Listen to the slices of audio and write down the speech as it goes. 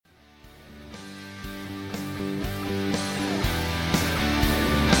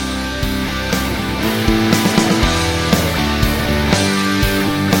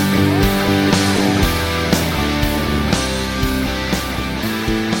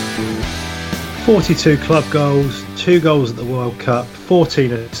42 club goals, 2 goals at the World Cup,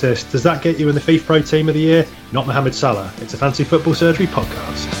 14 assists. Does that get you in the FIFA Pro Team of the Year? Not Mohamed Salah. It's a Fancy Football Surgery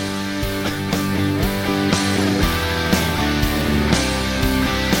podcast.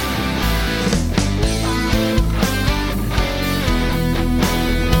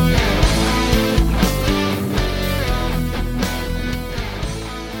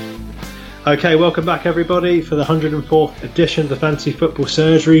 Okay, welcome back everybody for the 104th edition of the Fancy Football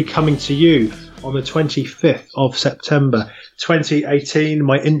Surgery, coming to you on the 25th of September 2018.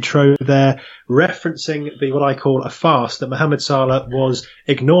 My intro there referencing what I call a farce that Mohamed Salah was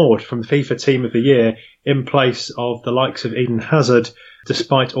ignored from the FIFA Team of the Year in place of the likes of Eden Hazard,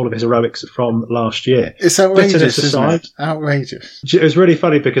 despite all of his heroics from last year. It's outrageous, isn't it? Outrageous. It was really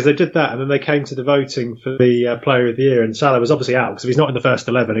funny because they did that and then they came to the voting for the Player of the Year, and Salah was obviously out because if he's not in the first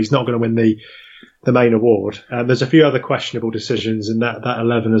 11, he's not going to win the main award. There's a few other questionable decisions in that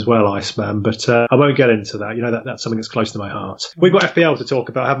 11 as well, Iceman, but I won't get into that. You know, that's something that's close to my heart. We've got FPL to talk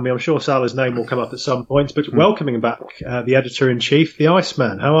about, haven't we? I'm sure Salah's name will come up at some point, but welcoming back the Editor-in-Chief, the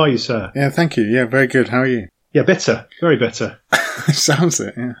Iceman. How are you, sir? Yeah, thank you. Yeah, very good. How are you? Yeah, bitter. Very bitter. Sounds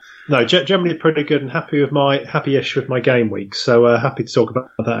it, yeah. No, generally pretty good and happy-ish with my game week. So happy to talk about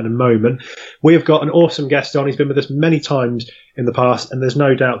that in a moment. We have got an awesome guest on. He's been with us many times in the past, and there's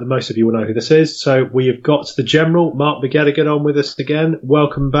no doubt that most of you will know who this is. So we have got the General, Mark McGettigan, on with us again.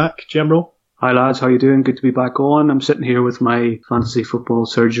 Welcome back, General. Hi lads, how you doing? Good to be back on. I'm sitting here with my Fantasy Football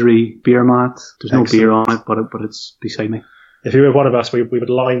Surgery beer mat. There's no beer on it, but it's beside me. If you were one of us, we would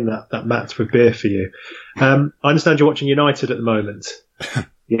line that mat with beer for you. I understand you're watching United at the moment.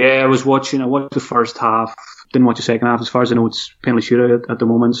 Yeah, I watched the first half. Didn't watch the second half. As far as I know, it's penalty shootout at the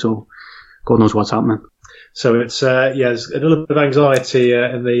moment, so God knows what's happening. So it's there's a little bit of anxiety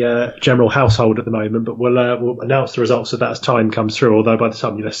in the general household at the moment, but we'll announce the results of that as time comes through, although by the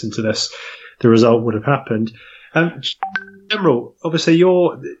time you listen to this, the result would have happened. General, obviously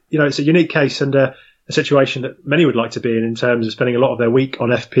it's a unique case and a situation that many would like to be in terms of spending a lot of their week on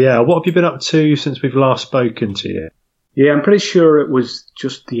FPL. What have you been up to since we've last spoken to you? Yeah, I'm pretty sure it was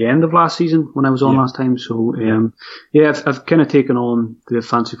just the end of last season when I was on last time. So, I've kind of taken on the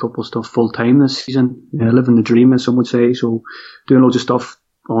fancy football stuff full time this season. Living the dream, as some would say. So, doing loads of stuff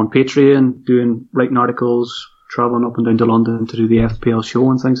on Patreon, writing articles, travelling up and down to London to do the FPL show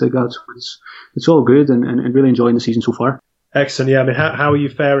and things like that. So it's all good and really enjoying the season so far. Excellent. Yeah, I mean, how are you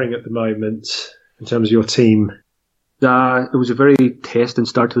faring at the moment in terms of your team? It was a very testing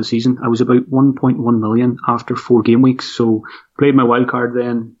start to the season. I was about 1.1 million after 4 game weeks, so played my wild card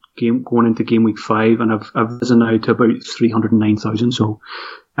then, going into game week 5, and I've risen now to about 309,000. So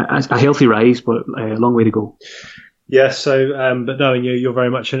a healthy rise, but a long way to go. Yes, so but knowing you're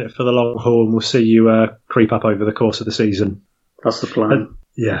very much in it for the long haul, and we'll see you creep up over the course of the season. That's the plan.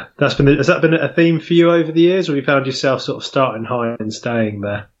 Has that been a theme for you over the years, or have you found yourself sort of starting high and staying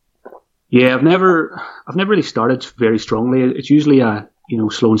there? Yeah, I've never really started very strongly. It's usually a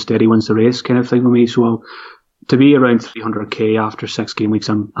slow and steady wins the race kind of thing with me. So to be around 300k after 6 game weeks,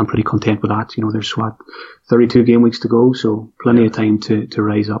 I'm pretty content with that. There's 32 game weeks to go, so plenty of time to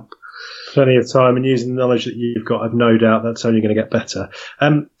rise up. Plenty of time, and using the knowledge that you've got, I've no doubt that's only going to get better.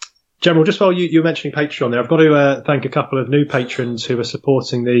 General, just while you were mentioning Patreon there, I've got to thank a couple of new patrons who are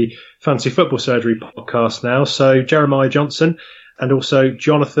supporting the Fancy Football Surgery podcast now. So Jeremiah Johnson. And also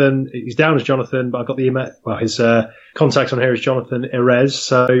Jonathan, he's down as Jonathan, but I've got the email, his contact on here is Jonathan Erez,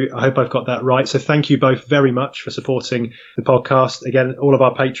 so I hope I've got that right. So thank you both very much for supporting the podcast. Again, all of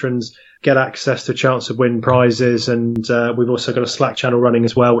our patrons get access to a chance to win prizes, and we've also got a Slack channel running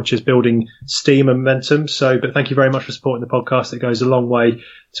as well, which is building steam and momentum. But thank you very much for supporting the podcast. It goes a long way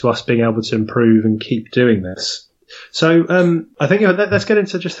to us being able to improve and keep doing this. So I think let's get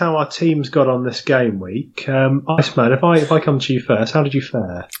into just how our teams got on this game week. Iceman, if I come to you first, how did you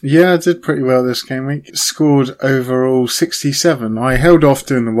fare? Yeah, I did pretty well this game week. Scored overall 67. I held off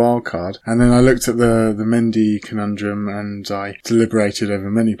doing the wild card, and then I looked at the Mendy conundrum, and I deliberated over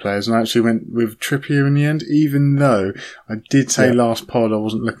many players, and I actually went with Trippier in the end, even though I did say last pod I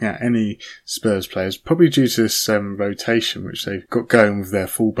wasn't looking at any Spurs players, probably due to this rotation which they've got going with their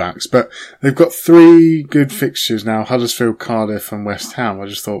fullbacks. But they've got 3 good fixtures now, Huddersfield, Cardiff and West Ham. I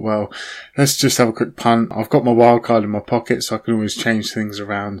just thought, well, let's just have a quick punt. I've got my wild card in my pocket, so I can always change things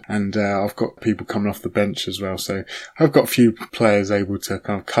around, and I've got people coming off the bench as well, so I've got a few players able to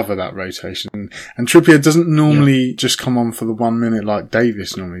kind of cover that rotation. And Trippier doesn't normally just come on for the 1 minute like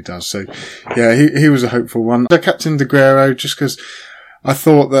Davis normally does, so yeah, he was a hopeful one. I captained Aguero just because I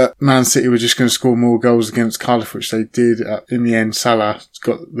thought that Man City were just going to score more goals against Cardiff, which they did. In the end, Salah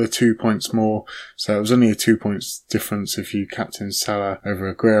got the 2 points more, so it was only a 2 points difference if you captain Salah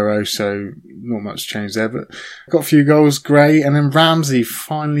over Aguero, so not much change there. But got a few goals, Gray, and then Ramsey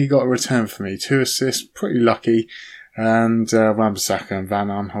finally got a return for me. 2 assists, pretty lucky. And Wan-Bissaka and Van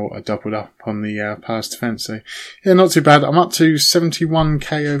Aanholt are doubled up on the Palace defence. So, yeah, not too bad. I'm up to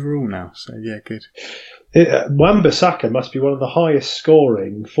 71k overall now, so yeah, good. Wan-Bissaka must be one of the highest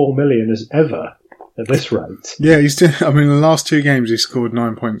scoring 4 million as ever at this rate. Yeah, he's doing. I mean, the last 2 games he scored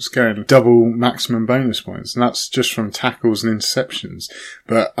 9 points going, double maximum bonus points, and that's just from tackles and interceptions.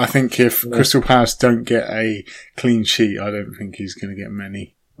 But I think if Crystal Palace don't get a clean sheet, I don't think he's going to get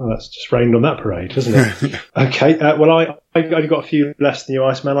many. Well, that's just rained on that parade, hasn't it? Okay, well, I only got a few less than you,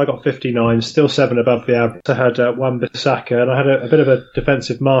 Iceman. I got 59, still 7 above the average. I had Wan-Bissaka, and I had a bit of a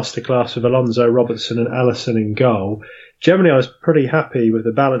defensive masterclass with Alonso, Robertson and Alisson in goal. Generally, I was pretty happy with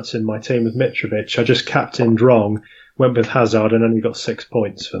the balance in my team with Mitrovic. I just captained wrong, went with Hazard, and only got 6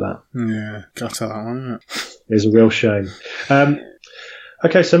 points for that. Yeah, got that one, isn't it? It's a real shame.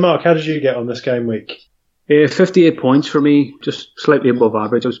 Okay, so Mark, how did you get on this game week? 58 points for me, just slightly above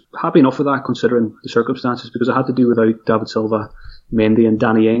average. I was happy enough with that considering the circumstances because I had to do without David Silva, Mendy and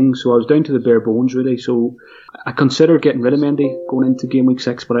Danny Ings, so I was down to the bare bones really. So I considered getting rid of Mendy going into game week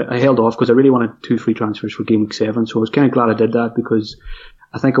 6, but I held off because I really wanted 2 free transfers for game week 7, so I was kind of glad I did that because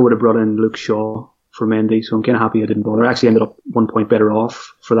I think I would have brought in Luke Shaw for Mendy, so I'm kind of happy I didn't bother. I actually ended up 1 point better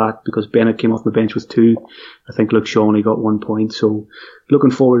off for that because Bennett came off the bench with 2. I think Luke Shaw only got 1 point, so looking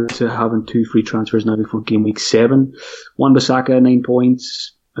forward to having 2 free transfers now before game week 7. Wan-Bissaka, 9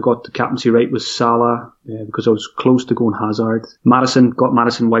 points. I got the captaincy right with Salah because I was close to going Hazard. Maddison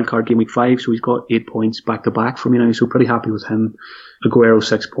wildcard game week 5, so he's got 8 points back to back for me now, so pretty happy with him. Aguero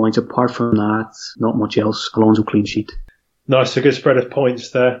 6 points. Apart from that, not much else. Alonso clean sheet. Nice, a good spread of points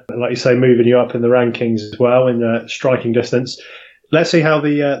there. And like you say, moving you up in the rankings as well in striking distance. Let's see how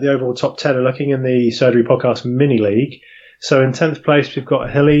the overall top 10 are looking in the Surgery Podcast Mini League. So in 10th place, we've got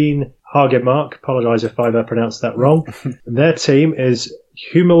Helene Hagemark. Apologise if I've pronounced that wrong. And their team is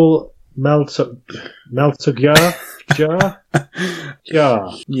Hummel Meltogjar.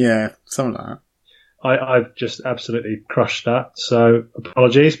 Yeah, something like that. I've just absolutely crushed that, so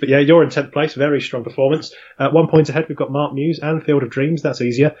apologies. But yeah, you're in 10th place, very strong performance. 1 point ahead, we've got Mark Muse and Field of Dreams, that's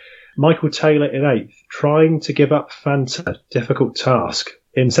easier. Michael Taylor in 8th, trying to give up Fanta, difficult task.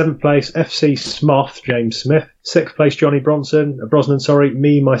 In 7th place, FC Smoth, James Smith. 6th place, Brosnan,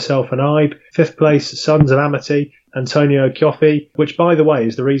 me, myself and Ibe. 5th place, Sons of Amity, Antonio Chioffi, which by the way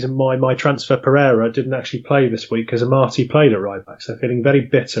is the reason why my transfer Pereira didn't actually play this week because Amati played at right back, so feeling very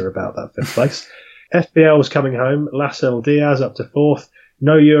bitter about that 5th place. FBL's coming home. Lascelles Diaz up to 4th.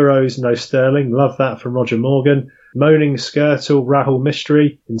 No Euros, no Sterling. Love that from Roger Morgan. Moaning Skirtle, Rahul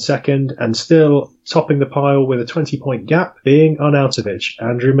Mystery in 2nd. And still topping the pile with a 20-point gap being Arnautovic,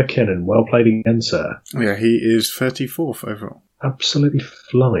 Andrew McKinnon. Well played again, sir. Yeah, he is 34th overall. Absolutely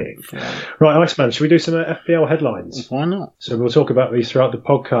flying. Right, Iceman, should we do some FPL headlines? Why not? So we'll talk about these throughout the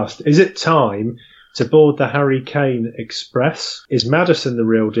podcast. Is it time to board the Harry Kane Express? Is Maddison the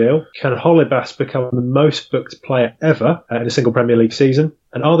real deal? Can Holebas become the most booked player ever in a single Premier League season?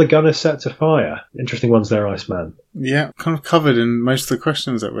 And are the Gunners set to fire? Interesting ones there, Iceman. Yeah, kind of covered in most of the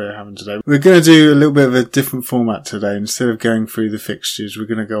questions that we're having today. We're going to do a little bit of a different format today. Instead of going through the fixtures, we're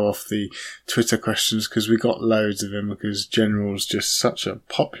going to go off the Twitter questions because we got loads of them because General's just such a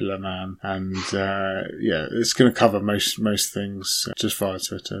popular man. And yeah, it's going to cover most things just via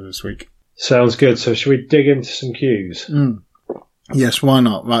Twitter this week. Sounds good. So should we dig into some cues? Yes, why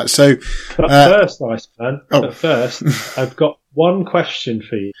not? Right, so... But first, Iceman, I've got one question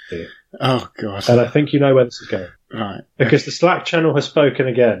for you. Oh, God. And I think you know where this is going. Right. Because the Slack channel has spoken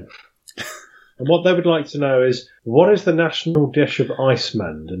again. And what they would like to know is, what is the national dish of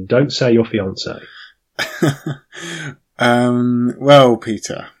Iceland? And don't say your fiancé. Well,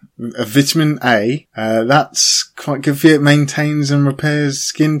 Peter, vitamin A, that's quite good for you. It maintains and repairs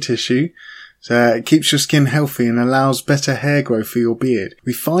skin tissue. So it keeps your skin healthy and allows better hair growth for your beard.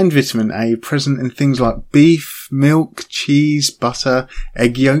 We find vitamin A present in things like beef, milk, cheese, butter,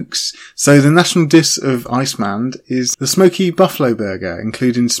 egg yolks. So the national dish of Iceland is the smoky buffalo burger,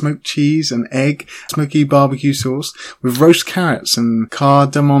 including smoked cheese and egg, smoky barbecue sauce with roast carrots and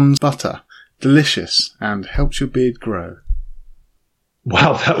cardamom butter. Delicious and helps your beard grow.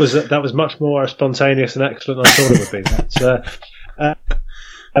 Wow, that was much more spontaneous and excellent than I thought it would be. That's,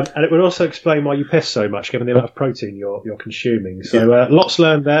 and it would also explain why you piss so much, given the amount of protein you're consuming. So lots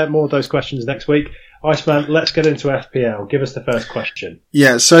learned there. More of those questions next week. Iceman, let's get into FPL. Give us the first question.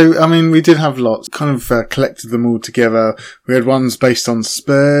 Yeah, so, I mean, we did have lots, kind of collected them all together. We had ones based on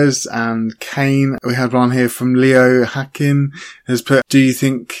Spurs and Kane. We had one here from Leo Hackin, has put, do you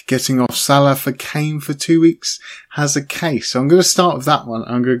think getting off Salah for Kane for 2 weeks has a case? So I'm going to start with that one.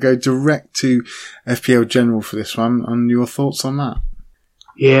 I'm going to go direct to FPL General for this one, and your thoughts on that.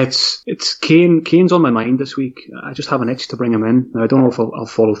 Yeah, it's Kane. Kane's on my mind this week. I just have an itch to bring him in. Now, I don't know if I'll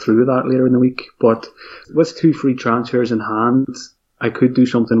follow through with that later in the week, but with 2 free transfers in hand, I could do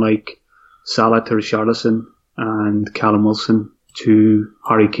something like Salah to Richarlison and Callum Wilson to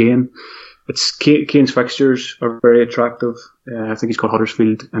Harry Kane. Kane's fixtures are very attractive. I think he's got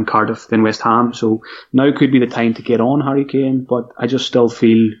Huddersfield and Cardiff, then West Ham. So now could be the time to get on Harry Kane, but I just still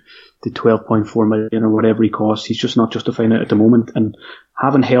feel the 12.4 million or whatever he costs, he's just not justifying it at the moment. And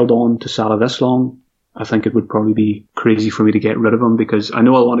having held on to Salah this long, I think it would probably be crazy for me to get rid of him, because I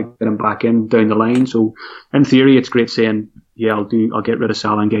know I want to get him back in down the line. So in theory, it's great saying, yeah, I'll get rid of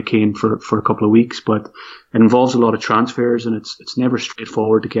Salah and get Kane for a couple of weeks, but it involves a lot of transfers, and it's never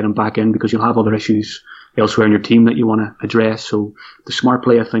straightforward to get him back in, because you'll have other issues elsewhere in your team that you want to address. So the smart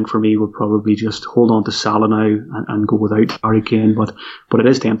play, I think, for me would probably just hold on to Salah now and go without Harry Kane, but it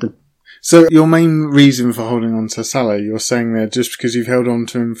is tempting. So your main reason for holding on to Salah, you're saying there just because you've held on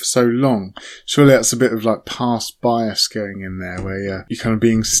to him for so long. Surely that's a bit of like past bias going in there, where you're kind of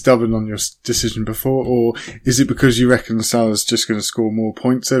being stubborn on your decision before, or is it because you reckon Salah's just going to score more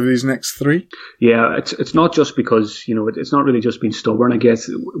points over these next 3? Yeah, it's not just because, it's not really just being stubborn, I guess.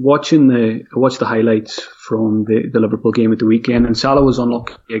 I watched the highlights from the Liverpool game at the weekend, and Salah was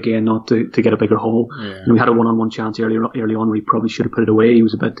unlucky again not to get a bigger haul. Yeah. And we had a one-on-one chance early on where he probably should have put it away. He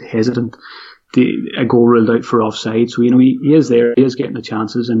was a bit hesitant. A goal ruled out for offside. So, he is there. He is getting the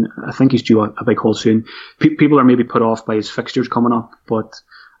chances, and I think he's due a big haul soon. People are maybe put off by his fixtures coming up, but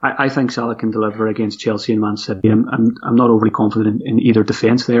I think Salah can deliver against Chelsea and Man City. I'm not overly confident in either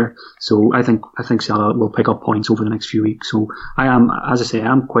defence there. So I think Salah will pick up points over the next few weeks. So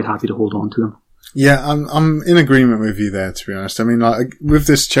I'm quite happy to hold on to him. Yeah, I'm in agreement with you there, to be honest. I mean, like, with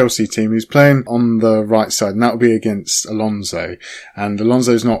this Chelsea team, he's playing on the right side, and that will be against Alonso. And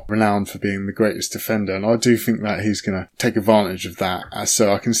Alonso's not renowned for being the greatest defender, and I do think that he's going to take advantage of that.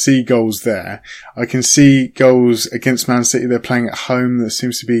 So I can see goals there. I can see goals against Man City. They're playing at home. There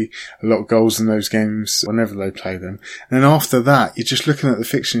seems to be a lot of goals in those games whenever they play them. And then after that, you're just looking at the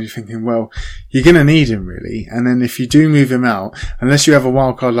fixture and you're thinking, well, you're going to need him, really. And then if you do move him out, unless you have a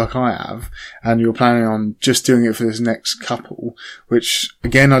wild card like I have, and you're planning on just doing it for this next couple, which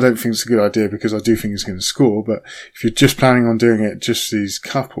again I don't think is a good idea, because I do think he's going to score, but if you're just planning on doing it just these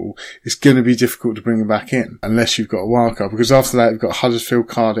couple, it's going to be difficult to bring him back in unless you've got a wild card, because after that you've got Huddersfield,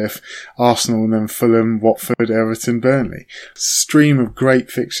 Cardiff, Arsenal, and then Fulham, Watford, Everton, Burnley. Stream of great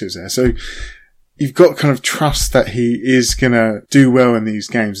fixtures there. So you've got to kind of trust that he is going to do well in these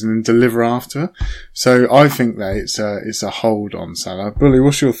games and then deliver after. So I think that it's a hold on Salah. Bully,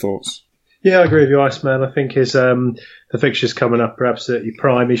 what's your thoughts? Yeah, I agree with you, Iceman. I think his the fixtures coming up are absolutely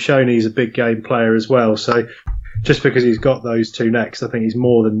prime. He's shown he's a big game player as well. So just because he's got those 2 next, I think he's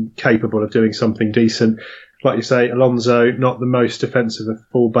more than capable of doing something decent. Like you say, Alonso, not the most defensive of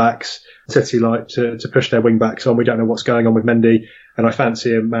full-backs. City like to push their wing-backs on. We don't know what's going on with Mendy, and I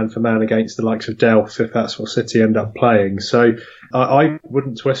fancy him man-for-man against the likes of Delph if that's what City end up playing. So I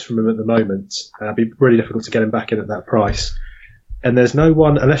wouldn't twist from him at the moment. It'd be really difficult to get him back in at that price. And there's no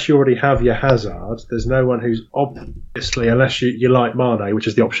one, unless you already have your Hazard, there's no one who's obviously, unless you like Mane, which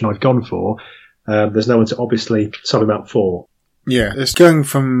is the option I've gone for, there's no one to obviously sub him out for. Yeah, it's going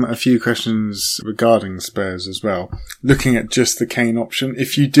from a few questions regarding Spurs as well. Looking at just the Kane option,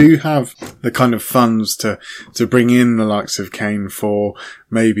 if you do have the kind of funds to bring in the likes of Kane for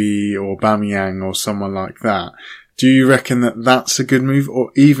maybe Aubameyang or someone like that, do you reckon that that's a good move?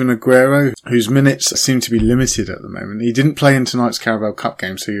 Or even Aguero, whose minutes seem to be limited at the moment. He didn't play in tonight's Carabao Cup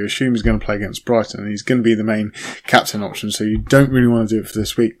game, so you assume he's going to play against Brighton, and he's going to be the main captain option, so you don't really want to do it for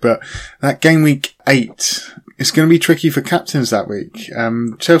this week. But that game week 8, it's going to be tricky for captains that week.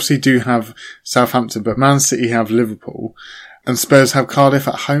 Chelsea do have Southampton, but Man City have Liverpool, and Spurs have Cardiff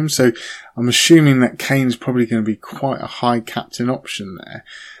at home, so I'm assuming that Kane's probably going to be quite a high captain option there.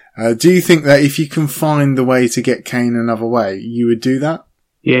 Do you think that if you can find the way to get Kane another way, you would do that?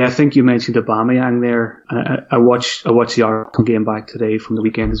 Yeah, I think you mentioned Aubameyang there. I watched the Arsenal game back today from the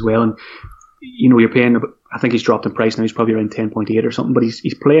weekend as well, and you're paying. I think he's dropped in price now. He's probably around 10.8 or something, but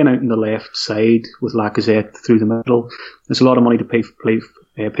he's playing out on the left side with Lacazette through the middle. There's a lot of money to pay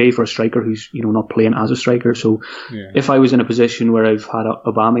for a striker who's not playing as a striker. So yeah. If I was in a position where I've had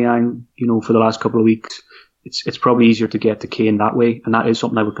Aubameyang, for the last couple of weeks, it's probably easier to get to Kane that way, and that is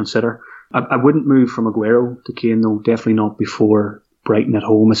something I would consider. I wouldn't move from Aguero to Kane, though. Definitely not before Brighton at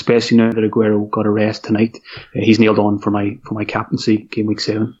home, especially now that Aguero got a rest tonight. He's nailed on for my captaincy game week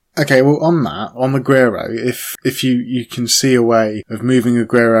 7. Okay, well, on Aguero, if you can see a way of moving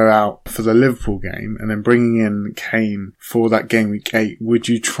Aguero out for the Liverpool game and then bringing in Kane for that game week 8, would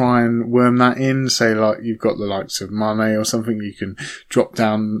you try and worm that in? Say, like, you've got the likes of Mane or something, you can drop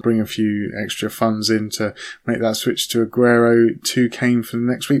down, bring a few extra funds in to make that switch to Aguero to Kane for the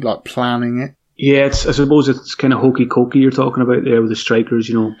next week, like planning it? Yeah, I suppose it's kind of hokey-cokey you're talking about there with the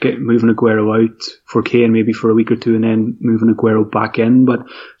strikers, moving Aguero out for Kane maybe for a week or two and then moving Aguero back in. But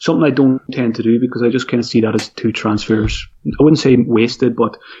something I don't tend to do because I just kind of see that as 2 transfers. I wouldn't say wasted,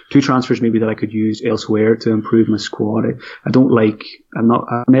 but 2 transfers maybe that I could use elsewhere to improve my squad. I've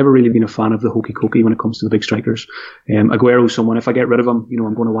never really been a fan of the hokey-cokey when it comes to the big strikers. Aguero's someone, if I get rid of him,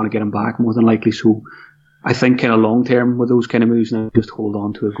 I'm going to want to get him back more than likely. So I think kind of long-term with those kind of moves, now just hold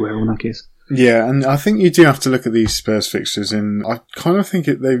on to Aguero in that case. Yeah, and I think you do have to look at these Spurs fixtures, and I kind of think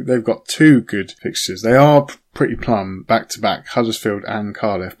they've got 2 good fixtures. They are pretty plumb, back-to-back, Huddersfield and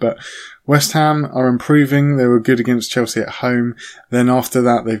Cardiff, but West Ham are improving. They were good against Chelsea at home. Then after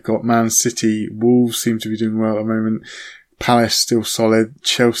that, they've got Man City. Wolves seem to be doing well at the moment. Palace still solid,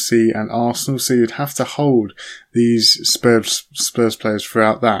 Chelsea and Arsenal, so you'd have to hold these Spurs players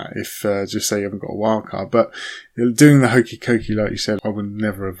throughout that if just say you haven't got a wild card. But doing the hokey-cokey, like you said, I would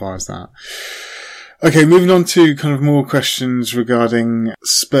never advise that. Okay, moving on to kind of more questions regarding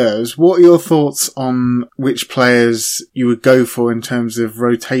Spurs. What are your thoughts on which players you would go for in terms of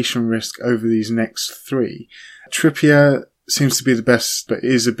rotation risk over these next 3? Trippier seems to be the best, but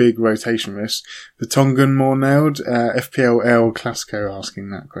is a big rotation risk. Vertonghen more nailed. FPL El Clasico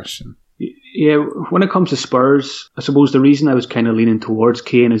asking that question. Yeah, when it comes to Spurs, I suppose the reason I was kind of leaning towards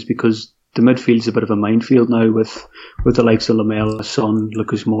Kane is because the midfield's a bit of a minefield now with the likes of Lamela, Son,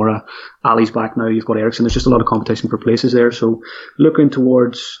 Lucas Moura. Ali's back now, you've got Eriksen. There's just a lot of competition for places there. So looking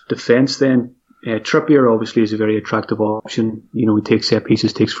towards defence then, Trippier obviously is a very attractive option. He takes set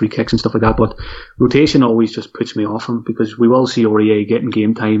pieces, takes free kicks and stuff like that, but rotation always just puts me off him because we will see Aurier getting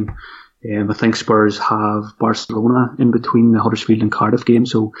game time. I think Spurs have Barcelona in between the Huddersfield and Cardiff game,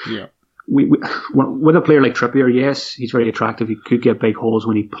 so yeah. With a player like Trippier, yes, he's very attractive. He could get big holes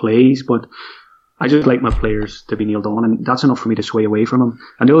when he plays, but I just like my players to be nailed on, and that's enough for me to sway away from him.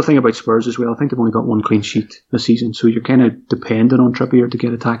 And the other thing about Spurs as well, I think they've only got 1 clean sheet this season, so you're kind of dependent on Trippier to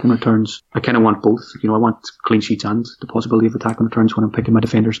get attacking returns. I kind of want both. I want clean sheets and the possibility of attacking returns when I'm picking my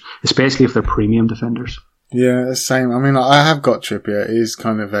defenders, especially if they're premium defenders. Yeah, same. I mean, I have got Trippier. It is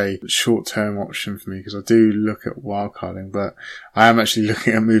kind of a short-term option for me because I do look at wildcarding, but I am actually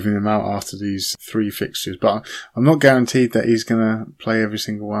looking at moving him out after these 3 fixtures. But I'm not guaranteed that he's going to play every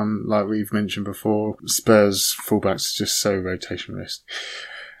single one. Like we've mentioned before, Spurs fullbacks are just so rotation risk.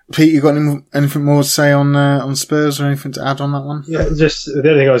 Pete, you got anything more to say on Spurs or anything to add on that one? Yeah, just the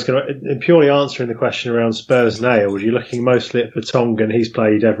only thing I was going to, purely answering the question around Spurs nailed, you're looking mostly at Vertonghen. He's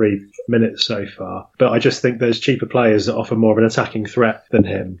played every minute so far, but I just think there's cheaper players that offer more of an attacking threat than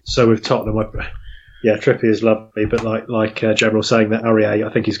him. So with Tottenham, Trippier is lovely, but like General saying that Aurier,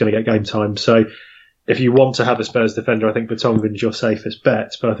 I think he's going to get game time. So if you want to have a Spurs defender, I think Vertonghen's your safest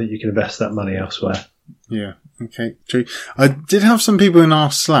bet, but I think you can invest that money elsewhere. Yeah, okay, true. I did have some people in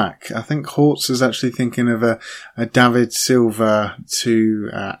our Slack. I think Hortz is actually thinking of a David Silva to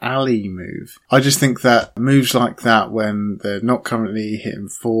Ali move. I just think that moves like that when they're not currently hitting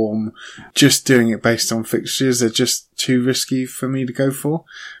form, just doing it based on fixtures, are just too risky for me to go for.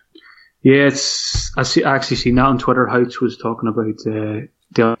 Yeah, I actually seen that on Twitter. Hortz was talking about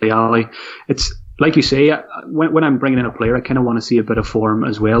Dele Alli. It's like you say, when I'm bringing in a player, I kind of want to see a bit of form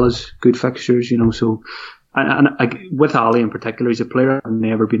as well as good fixtures, So, with Ali in particular, he's a player I've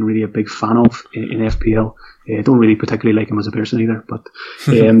never been really a big fan of in FPL. I don't really particularly like him as a person either. But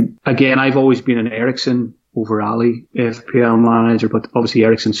again, I've always been an Eriksen over Ali FPL manager, but obviously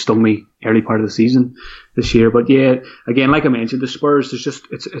Eriksen stung me early part of the season this year. But yeah, again, like I mentioned, the Spurs, there's just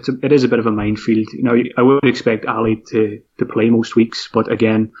it is a bit of a minefield. I would expect Ali to play most weeks, but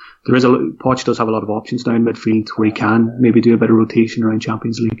again, Poch does have a lot of options now in midfield where he can maybe do a bit of rotation around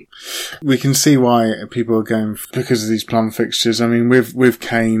Champions League. We can see why people are going because of these plum fixtures. I mean, with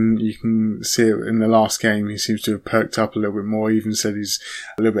Kane, you can see it in the last game. He seems to have perked up a little bit more. He even said he's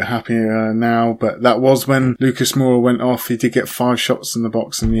a little bit happier now, but that was when Lucas Moura went off. He did get 5 shots in the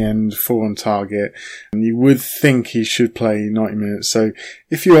box in the end, 4 on target, and you would think he should play 90 minutes. So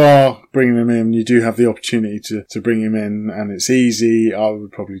if you are bringing him in, you do have the opportunity to bring him in, and it's easy. I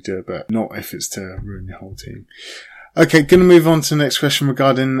would probably do it, but not if it's to ruin your whole team. Okay, going to move on to the next question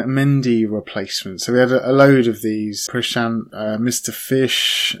regarding Mendy replacements. So we had a load of these. Prashant, Mr.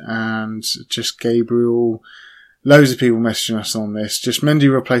 Fish, and just Gabriel. Loads of people messaging us on this. Just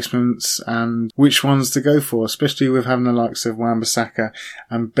Mendy replacements and which ones to go for, especially with having the likes of Wan-Bissaka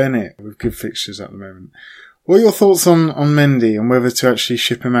and Bennett with good fixtures at the moment. What are your thoughts on Mendy and whether to actually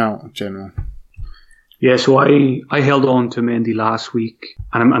ship him out, General? Yeah, so I held on to Mendy last week,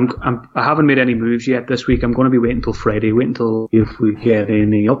 and I haven't made any moves yet this week. I'm going to be waiting until Friday, wait until if we get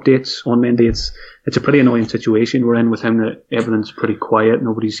any updates on Mendy. It's a pretty annoying situation we're in with him, that everything's pretty quiet.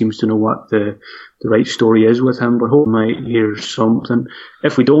 Nobody seems to know what the right story is with him, but hope we might hear something.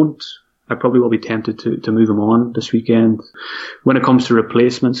 If we don't, I probably will be tempted to move him on this weekend. When it comes to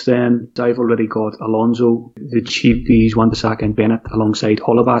replacements then, I've already got Alonso, the cheapies, Wan-Bissaka and Bennett alongside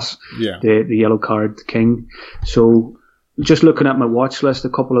Holebas, the yellow card king. So just looking at my watch list, a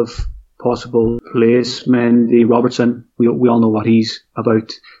couple of possible placements. The Robertson, we all know what he's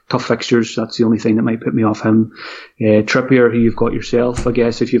about. Tough fixtures, that's the only thing that might put me off him. Trippier, who you've got yourself, I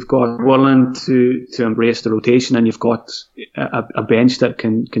guess, if you've got willing to embrace the rotation and you've got a bench that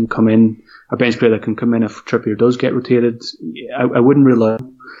can come in, a bench player that can come in if Trippier does get rotated, I wouldn't rule out.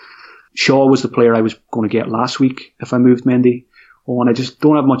 Shaw was the player I was going to get last week if I moved Mendy on. I just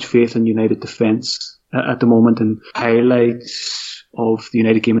don't have much faith in United defence at the moment, and highlights of the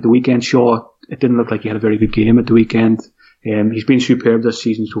United game at the weekend, Shaw, it didn't look like he had a very good game at the weekend. He's been superb this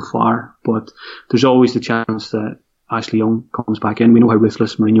season so far, but there's always the chance that Ashley Young comes back in. We know how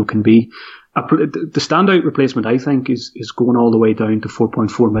ruthless Mourinho can be. The standout replacement, I think, is going all the way down to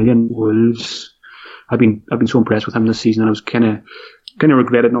 4.4 million. Wolves. I've been so impressed with him this season, and I was kind of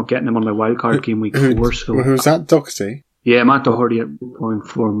regretted not getting him on my wildcard game week 4. So who was that, Doherty? Yeah, Matt Doherty at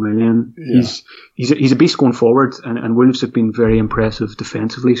 1.4 million. Yeah. He's a beast going forward, and Wolves have been very impressive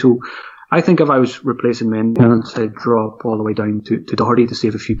defensively. So I think if I was replacing Mendy, I'd drop all the way down to Doherty to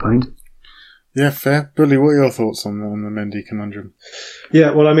save a few pounds. Yeah, fair. Billy, what are your thoughts on the Mendy conundrum?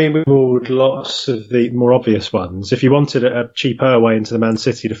 Yeah, well, I mean, we ruled lots of the more obvious ones. If you wanted a cheaper way into the Man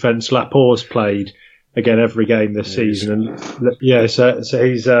City defence, Laporte's played again every game this season, and so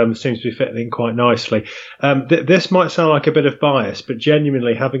he's seems to be fitting in quite nicely. This might sound like a bit of bias, but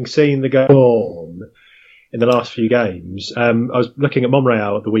genuinely, having seen the go on in the last few games, I was looking at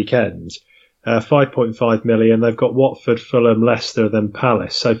Monreal at the weekend. 5.5 million. They've got Watford, Fulham, Leicester, then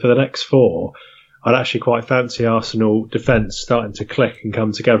Palace. So for the next 4, I'd actually quite fancy Arsenal defence starting to click and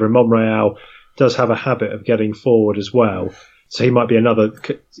come together. And Monreal does have a habit of getting forward as well. So he might be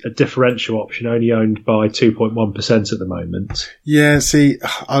a differential option, only owned by 2.1% at the moment. Yeah, see,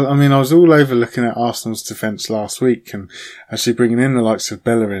 I mean, I was all over looking at Arsenal's defence last week and actually bringing in the likes of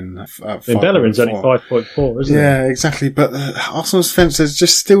Bellerin. Bellerin's only 5.4, isn't it? Yeah, exactly. But Arsenal's defence is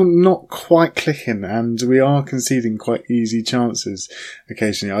just still not quite clicking, and we are conceding quite easy chances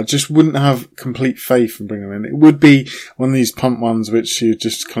occasionally. I just wouldn't have complete faith in bringing them in. It would be one of these punt ones which you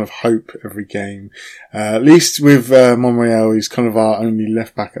just kind of hope every game. At least with Monreal, he's kind of our only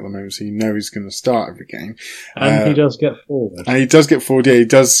left back at the moment, so you know he's going to start every game. And he does get forward. And he does get forward, yeah. He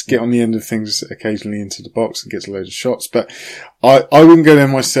does get on the end of things occasionally into the box and gets a load of shots. But I wouldn't go there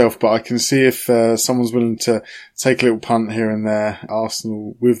myself, but I can see if someone's willing to take a little punt here and there.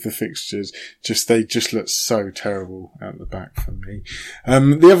 Arsenal, with the fixtures, they just look so terrible at the back for me.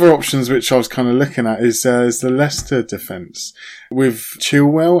 The other options which I was kind of looking at is the Leicester defence with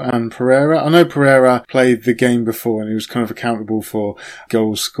Chilwell and Pereira. I know Pereira played the game before and he was kind of accountable for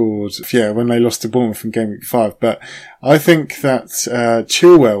goals scored, when they lost to Bournemouth in game week 5, but I think that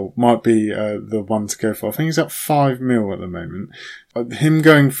Chilwell might be the one to go for. I think he's at 5 mil at the moment. Him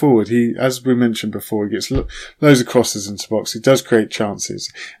going forward, he, as we mentioned before, he gets loads of crosses into the box. He does create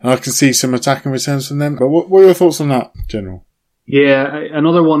chances, and I can see some attacking returns from them. But what are your thoughts on that, General? Yeah,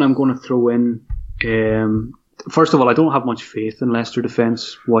 another one I'm going to throw in. First of all, I don't have much faith in Leicester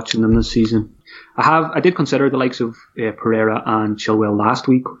defence watching them this season. I did consider the likes of Pereira and Chilwell last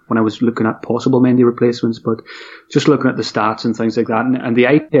week when I was looking at possible Mendy replacements, but just looking at the stats and things like that, and the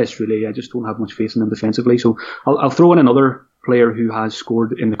eye test, really, I just don't have much faith in them defensively. So I'll throw in another player who has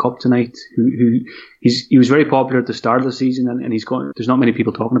scored in the cup tonight. He was very popular at the start of the season, and there's not many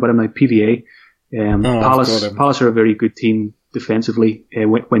people talking about him now. PVA. Palace are a very good team defensively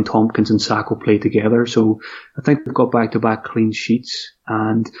when Tompkins and Sacco play together. So I think they've got back-to-back clean sheets.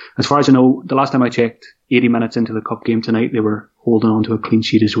 And as far as I know, the last time I checked, 80 minutes into the cup game tonight, they were holding on to a clean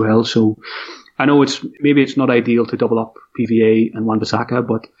sheet as well. So I know maybe it's not ideal to double up PVA and Wan-Bissaka,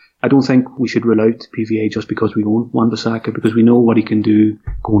 but I don't think we should rule out PVA just because we own Wan-Bissaka, because we know what he can do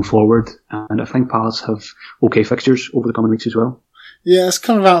going forward. And I think Palace have okay fixtures over the coming weeks as well. Yeah, it's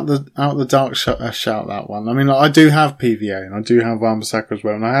kind of out the dark shout, that one. I mean, I do have PVA and I do have Wan-Bissaka as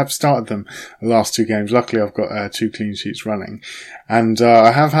well, and I have started them the last 2 games. Luckily, I've got 2 clean sheets running. And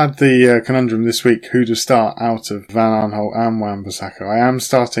I have had the conundrum this week who to start out of Van Aanholt and Wan-Bissaka. I am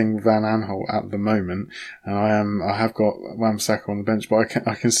starting Van Aanholt at the moment, and I have got Wan-Bissaka on the bench, but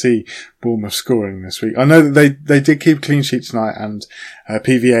I can see Bournemouth scoring this week. I know that they did keep a clean sheet tonight, and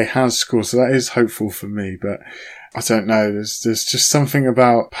PVA has scored, so that is hopeful for me, but I don't know. There's just something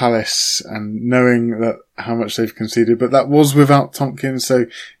about Palace and knowing that how much they've conceded, but that was without Tompkins. So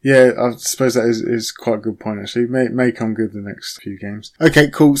yeah, I suppose that is quite a good point actually. May come good the next few games. Okay,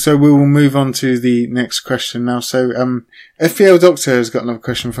 cool. So we will move on to the next question now. So FPL Doctor has got another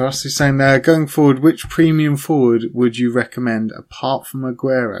question for us. He's saying going forward, which premium forward would you recommend apart from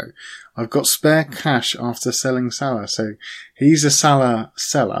Aguero? I've got spare cash after selling Salah, so he's a Salah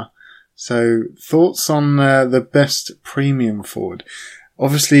seller. So, thoughts on the best premium forward?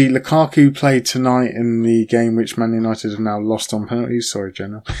 Obviously, Lukaku played tonight in the game which Man United have now lost on penalties. Sorry,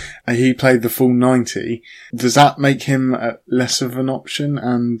 General. He played the full 90. Does that make him less of an option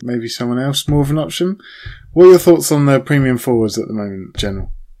and maybe someone else more of an option? What are your thoughts on the premium forwards at the moment,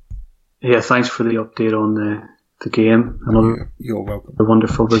 General? Yeah, thanks for the update on the game. Another You're welcome. A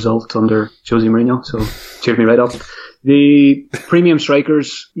wonderful result under Jose Mourinho, so cheered me right up. The premium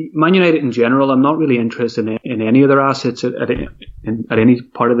strikers, Man United in general, I'm not really interested in any of their assets at any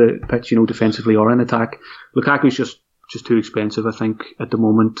part of the pitch, defensively or in attack. Lukaku's just too expensive, I think, at the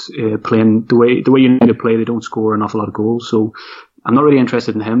moment. Playing the way you need to play, they don't score an awful lot of goals, so I'm not really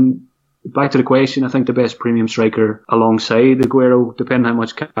interested in him. Back to the question, I think the best premium striker alongside Aguero, depending on how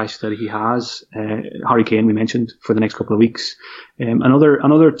much cash that he has, Harry Kane we mentioned for the next couple of weeks.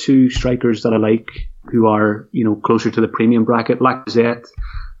 Another 2 strikers that I like who are, closer to the premium bracket, Lacazette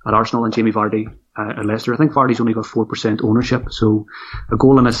at Arsenal and Jamie Vardy at Leicester. I think Vardy's only got 4% ownership, so a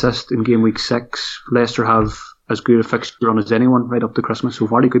goal and assist in game week 6. Leicester have as good a fixture run as anyone right up to Christmas, so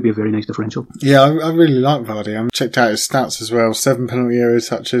Vardy could be a very nice differential. Yeah, I really like Vardy. I checked out his stats as well. 7 penalty area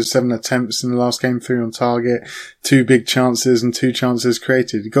touches, 7 attempts in the last game, 3 on target, 2 big chances and 2 chances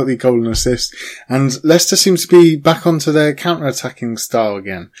created. He got the goal and assist, and Leicester seems to be back onto their counter-attacking style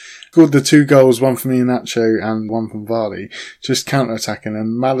again. Scored the 2 goals, one from Iheanacho and one from Vardy, just counter-attacking,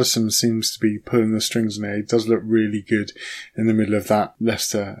 and Maddison seems to be pulling the strings in there. He does look really good in the middle of that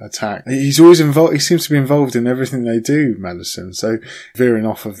Leicester attack. He's always involved, he seems to be involved in everything they do, Maddison, so veering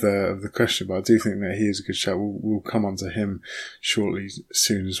off of the question, but I do think that he is a good shout. We'll come on to him shortly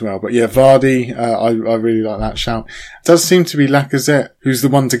soon as well. But yeah, Vardy, I really like that shout. It does seem to be Lacazette who's the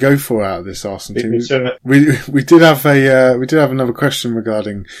one to go for out of this Arsenal team. We did have another question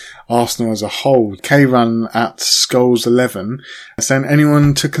regarding Arsenal as a whole. K-Run at Scholes11 saying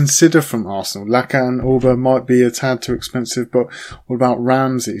anyone to consider from Arsenal. Laka and Auba might be a tad too expensive, but what about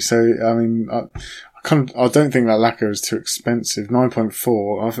Ramsey? So, I mean, I don't think that Laka is too expensive.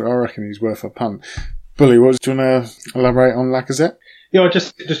 9.4, I reckon he's worth a punt. Bully, do you want to elaborate on Lacazette? Yeah,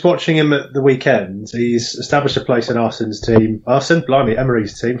 just watching him at the weekend, he's established a place in Arsenal's team.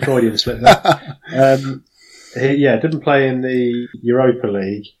 Emery's team, Freudian slip there. He didn't play in the Europa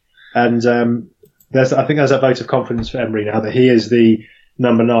League. And I think there's a vote of confidence for Emery now that he is the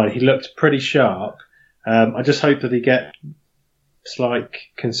number 9. He looked pretty sharp. I just hope that he gets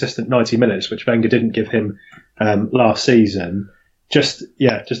consistent 90 minutes, which Wenger didn't give him last season. Just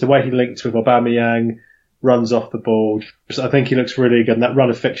the way he linked with Aubameyang, runs off the ball. I think he looks really good, and that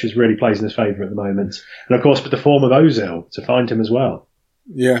run of fixtures really plays in his favour at the moment. And of course, with the form of Ozil to find him as well.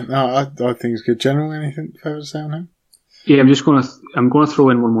 Yeah, no, I think it's good. General, anything further to say on him? Yeah, I'm going to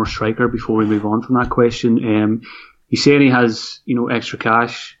throw in one more striker before we move on from that question. He's saying he has, extra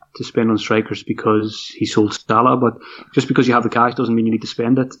cash to spend on strikers because he sold Salah, but just because you have the cash doesn't mean you need to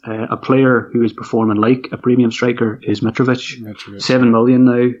spend it. A player who is performing like a premium striker is Mitrovic. 7 million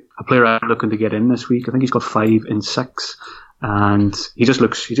now. A player I'm looking to get in this week. I think he's got 5 in 6, and he just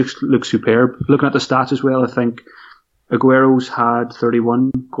looks superb. Looking at the stats as well, I think Aguero's had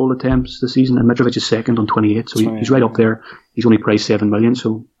 31 goal attempts this season, and Mitrovic is second on 28, so he's right up there. He's only priced 7 million,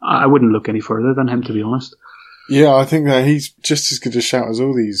 so I wouldn't look any further than him, to be honest. Yeah, I think that he's just as good a shout as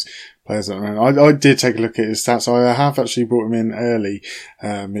all these players at the moment. I did take a look at his stats. I have actually brought him in early,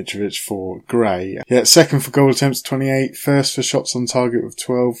 Mitrovic for Gray. Yeah, second for goal attempts, 28. First for shots on target with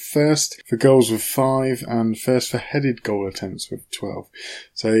 12. First for goals with 5. And first for headed goal attempts with 12.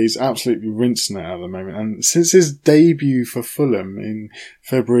 So he's absolutely rinsing it at the moment. And since his debut for Fulham in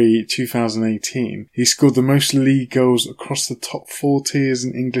February 2018, he scored the most league goals across the top 4 tiers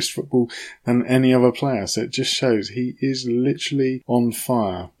in English football than any other player. So it just shows he is literally on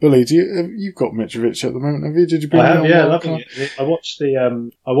fire. Bully, do You've got Mitrovic at the moment, have you? Did you bring I him have, on? yeah, loving it. I watched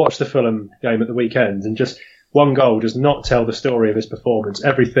the Fulham game at the weekend, and just one goal does not tell the story of his performance.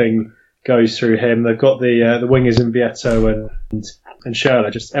 Everything goes through him. They've got the wingers in Vieto and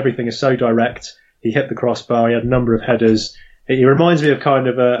Schürrle. Just everything is so direct. He hit the crossbar. He had a number of headers. He reminds me of kind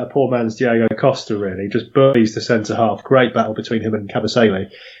of a poor man's Diego Costa, really. Just bullies the centre half. Great battle between him and Kabasele,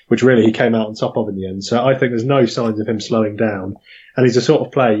 which really he came out on top of in the end. So I think there's no signs of him slowing down. And he's a sort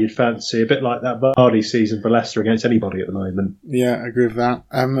of player you'd fancy, a bit like that Vardy season for Leicester against anybody at the moment. Yeah, I agree with that.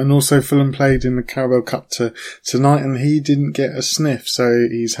 And also Fulham played in the Carabao Cup tonight, and he didn't get a sniff, so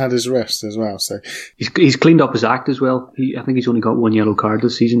he's had his rest as well. So he's cleaned up his act as well. I think he's only got one yellow card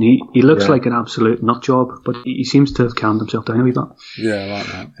this season. He looks like an absolute nut job, but he seems to have calmed himself down a wee bit. Yeah, I like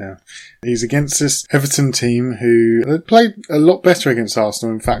that. Yeah, he's against this Everton team who played a lot better against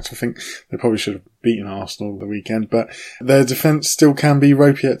Arsenal. In fact, I think they probably should have beaten Arsenal the weekend, but their defence still can be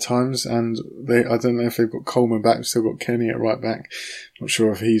ropey at times, and I don't know if they've got Coleman back, they've still got Kenny at right back. Not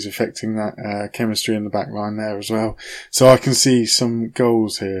sure if he's affecting that chemistry in the back line there as well. So I can see some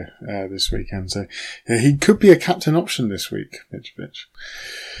goals here this weekend. So yeah, he could be a captain option this week, Mitrovic.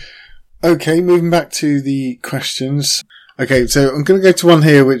 Okay, moving back to the questions. Okay, so I'm going to go to one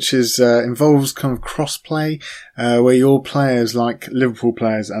here which is involves kind of cross-play, where your players, like Liverpool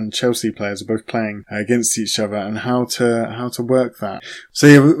players and Chelsea players, are both playing against each other, and how to work that. So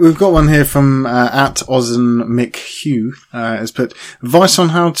yeah, we've got one here from at Ozen Mick Hugh. Has put advice on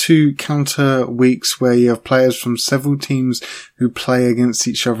how to counter weeks where you have players from several teams who play against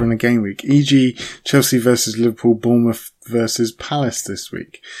each other in a game week, e.g. Chelsea versus Liverpool, Bournemouth versus Palace this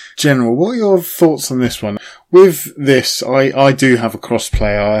week. General, what are your thoughts on this one? With this, I do have a cross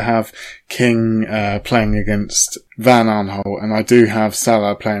player. I have King playing against Van Aanholt, and I do have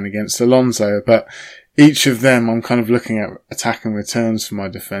Salah playing against Alonso, but each of them I'm kind of looking at attacking returns for my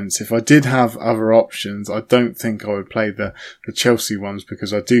defence. If I did have other options, I don't think I would play the Chelsea ones,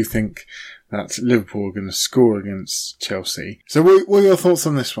 because I do think that Liverpool are going to score against Chelsea. So what are your thoughts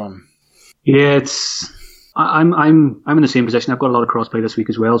on this one? Yeah, I'm in the same position. I've got a lot of crossplay this week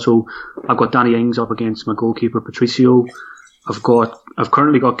as well. So I've got Danny Ings up against my goalkeeper Patricio. I've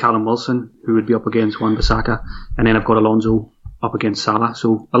currently got Callum Wilson, who would be up against Wan-Bissaka, and then I've got Alonso up against Salah.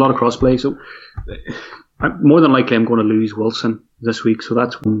 So a lot of crossplay. So more than likely I'm going to lose Wilson this week. So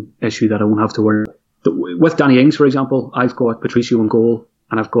that's one issue that I won't have to worry about. With Danny Ings, for example, I've got Patricio in goal,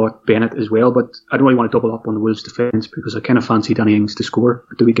 and I've got Bennett as well, but I don't really want to double up on the Wolves defence, because I kind of fancy Danny Ings to score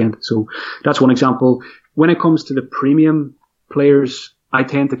at the weekend. So that's one example. When it comes to the premium players, I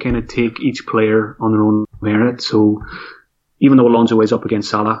tend to kind of take each player on their own merit. So even though Alonso is up against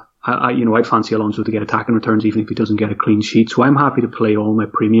Salah, I'd fancy Alonso to get attacking returns even if he doesn't get a clean sheet. So I'm happy to play all my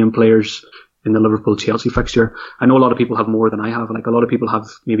premium players in the Liverpool-Chelsea fixture. I know a lot of people have more than I have. Like a lot of people have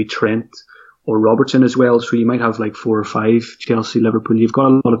maybe Trent or Robertson as well. So you might have like 4 or 5 Chelsea, Liverpool. You've got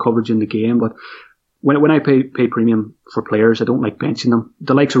a lot of coverage in the game, but when I pay premium for players, I don't like benching them.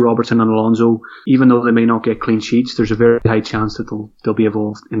 The likes of Robertson and Alonso, even though they may not get clean sheets, there's a very high chance that they'll be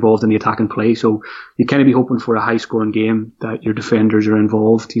involved in the attacking play. So you kind of be hoping for a high scoring game, that your defenders are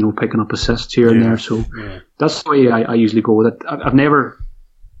involved, picking up assists here and there. So that's the way I usually go with it. I've never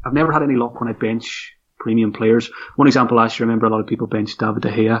had any luck when I bench premium players. One example last year, I remember a lot of people benched David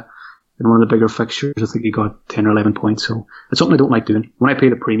De Gea in one of the bigger fixtures. I think he got 10 or 11 points. So it's something I don't like doing. When I pay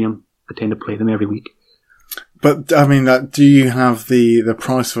the premium, I tend to play them every week. But, I mean, do you have the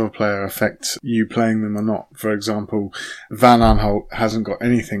price of a player affect you playing them or not? For example, Van Aanholt hasn't got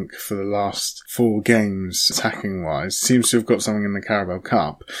anything for the last 4 games, attacking-wise. Seems to have got something in the Carabao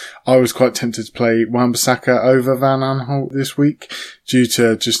Cup. I was quite tempted to play Wan-Bissaka over Van Aanholt this week, due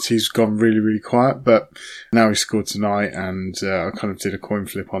to just he's gone really, really quiet. But now he scored tonight, and I kind of did a coin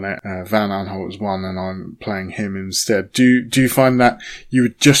flip on it. Van Aanholt has won, and I'm playing him instead. Do you find that you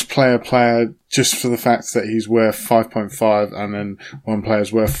would just play a player just for the fact that he's worth 5.5 and then one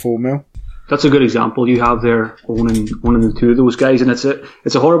player's worth 4 mil? That's a good example. You have there owning one of the two of those guys, and it's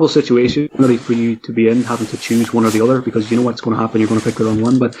a horrible situation really for you to be in, having to choose one or the other, because you know what's going to happen. You're going to pick the wrong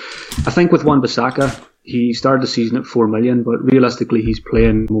one. But I think with Wan-Bissaka, he started the season at 4 million, but realistically he's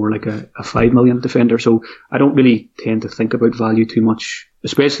playing more like a 5 million defender. So I don't really tend to think about value too much,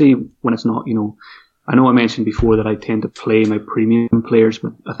 especially when it's not, I know I mentioned before that I tend to play my premium players,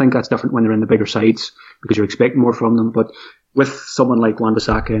 but I think that's different when they're in the bigger sides, because you're expecting more from them. But with someone like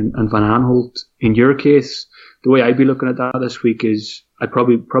Wan-Bissaka and Van Aanholt, in your case, the way I'd be looking at that this week is I'd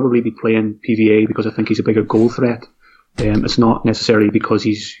probably be playing PVA, because I think he's a bigger goal threat. It's not necessarily because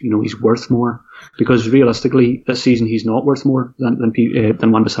he's worth more, because realistically this season he's not worth more than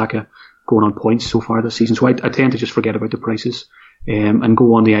Wan-Bissaka going on points so far this season. So I tend to just forget about the prices. and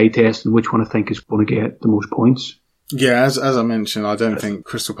go on the eye test and which one I think is going to get the most points. Yeah, as I mentioned, I don't think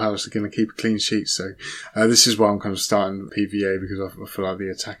Crystal Palace are going to keep a clean sheet. So this is why I'm kind of starting PVA, because I feel like the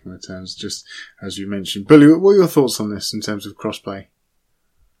attacking returns, just as you mentioned. Bully, what are your thoughts on this in terms of crossplay?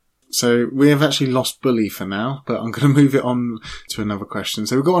 So we have actually lost Bully for now, but I'm going to move it on to another question.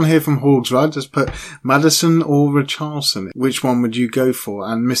 So we've got one here from Hawgs Rud. Just put Maddison or Richarlison. Which one would you go for?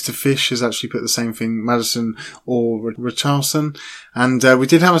 And Mr. Fish has actually put the same thing, Maddison or Richarlison. And we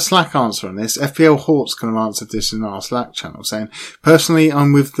did have a Slack answer on this. FPL Hortz kind of answered this in our Slack channel, saying, personally,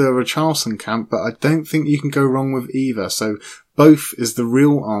 I'm with the Richarlison camp, but I don't think you can go wrong with either. So both is the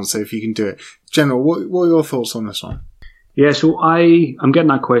real answer if you can do it. General, what are your thoughts on this one? Yeah, so I'm getting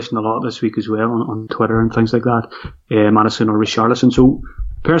that question a lot this week as well on Twitter and things like that. Maddison or Richarlison. So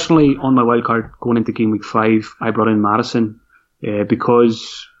personally, on my wildcard going into game week 5, I brought in Maddison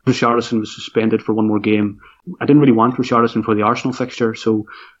because Richarlison was suspended for one more game. I didn't really want Richarlison for the Arsenal fixture, so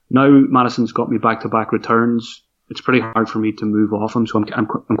now Maddison's got me back-to-back returns. It's pretty hard for me to move off him, so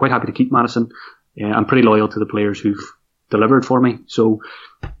I'm quite happy to keep Maddison. I'm pretty loyal to the players who've delivered for me, so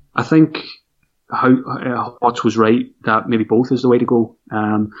I think Watts was right that maybe both is the way to go.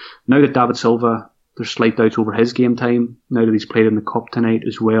 Now that David Silva, there's slight doubts over his game time, now that he's played in the Cup tonight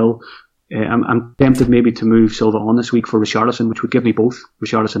as well, I'm tempted maybe to move Silva on this week for Richarlison, which would give me both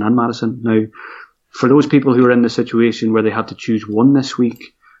Richarlison and Maddison. Now, for those people who are in the situation where they had to choose one this week,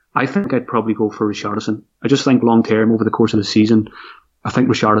 I think I'd probably go for Richarlison. I just think long term, over the course of the season, I think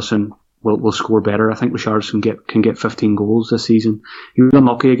Richarlison will score better. I think Richarlison can get 15 goals this season. He was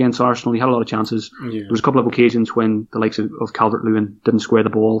unlucky against Arsenal. He had a lot of chances. Yeah. There was a couple of occasions when the likes of Calvert-Lewin didn't square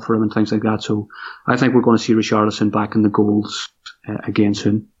the ball for him and things like that. So I think we're going to see Richarlison back in the goals again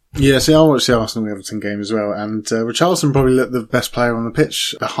soon. Yeah, see, I watched the Arsenal-Everton game as well, and Richarlison probably looked the best player on the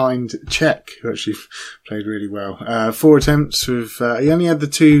pitch behind Cech, who actually played really well. 4 attempts with, he only had the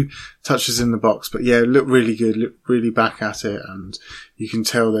 2 touches in the box, but yeah, looked really good, looked really back at it, and you can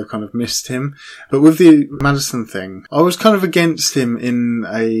tell they've kind of missed him. But with the Maddison thing, I was kind of against him in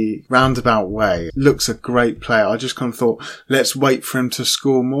a roundabout way. Looks a great player. I just kind of thought, let's wait for him to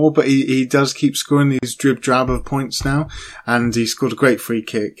score more, but he does keep scoring these drib-drab of points now, and he scored a great free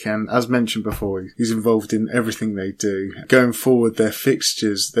kick, and as mentioned before, he's involved in everything they do. Going forward, their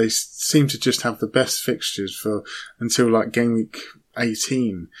fixtures, they seem to just have the best fixtures for until like game week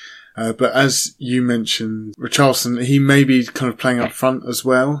 18. But as you mentioned, Richarlison, he may be kind of playing up front as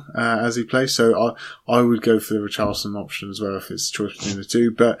well, as he plays. So I would go for the Richarlison option as well if it's a choice between the two.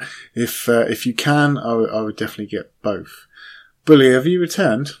 But if you can, I would definitely get both. Bully, have you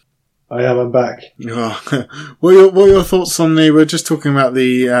returned? I am, I'm back. Oh. What are your thoughts on we're just talking about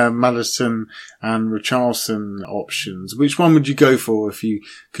the Maddison and Richarlison options. Which one would you go for if you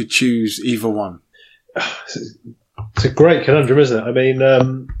could choose either one? It's a great conundrum, isn't it? I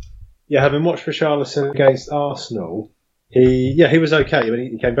mean, having watched Richarlison against Arsenal, he was okay. I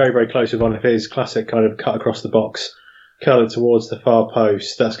mean, he came very, very close with one of his classic kind of cut across the box, curl it towards the far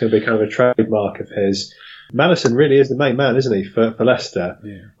post. That's going to be kind of a trademark of his. Maddison really is the main man, isn't he, for Leicester?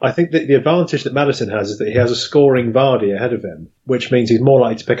 Yeah. I think that the advantage that Maddison has is that he has a scoring Vardy ahead of him, which means he's more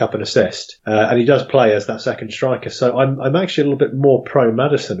likely to pick up an assist. And he does play as that second striker. So I'm actually a little bit more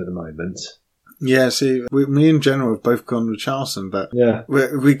pro-Maddison at the moment. Yeah, see, me and General have both gone with Richarlison, but yeah,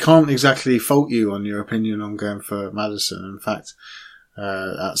 we can't exactly fault you on your opinion on going for Maddison. In fact,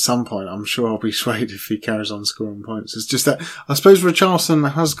 at some point, I'm sure I'll be swayed if he carries on scoring points. It's just that I suppose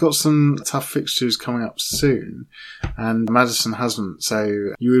Richarlison has got some tough fixtures coming up soon, and Maddison hasn't.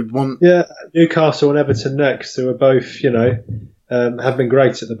 So you would want Newcastle and Everton next, who are both have been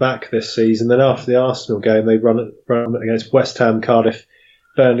great at the back this season. Then after the Arsenal game, they run against West Ham, Cardiff,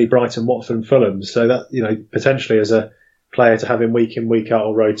 Burnley, Brighton, Watford and Fulham. So that, potentially as a player to have him week in, week out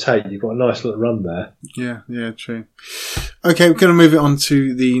or rotate, you've got a nice little run there. Yeah, true. Okay, we're going to move it on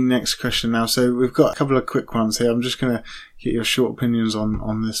to the next question now. So we've got a couple of quick ones here. I'm just going to get your short opinions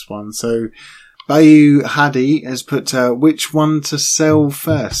on this one. So Bayu Hadi has put which one to sell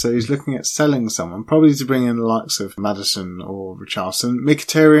first. So he's looking at selling someone, probably to bring in the likes of Maddison or Richarlison,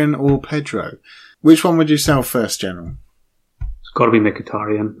 Mkhitaryan or Pedro. Which one would you sell first, General? Got to be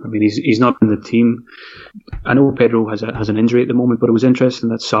Mkhitaryan. I mean, he's not in the team. I know Pedro has an injury at the moment, but it was interesting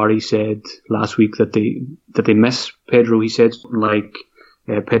that Sarri said last week that they miss Pedro. He said something like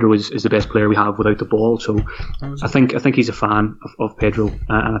Pedro is the best player we have without the ball. So I think he's a fan of Pedro,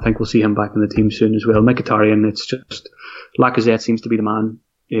 and I think we'll see him back in the team soon as well. Mkhitaryan, it's just Lacazette seems to be the man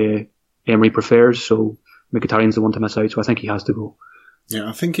Emery prefers, so Mkhitaryan's the one to miss out. So I think he has to go. Yeah,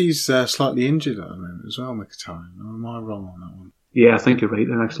 I think he's slightly injured at the moment as well, Mkhitaryan. Or am I wrong on that one? Yeah, I think you're right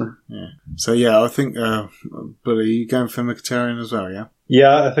there, actually. Yeah. So, yeah, I think, Billy, you going for Mkhitaryan as well, yeah?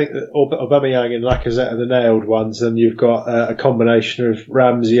 Yeah, I think that Aubameyang and Lacazette are the nailed ones, and you've got a combination of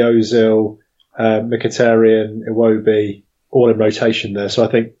Ramsey, Ozil, Mkhitaryan, Iwobi, all in rotation there. So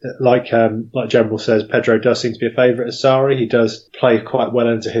I think, like General says, Pedro does seem to be a favourite as Sarri. He does play quite well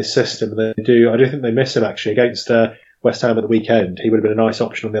into his system. I do think they miss him actually against West Ham at the weekend. He would have been a nice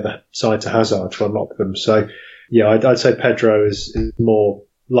option on the other side to Hazard to unlock them. So yeah, I'd say Pedro is more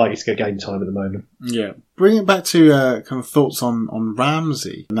likely to get game time at the moment. Yeah. Bring it back to kind of thoughts on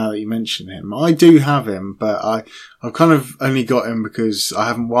Ramsey, now that you mention him. I do have him, but I've kind of only got him because I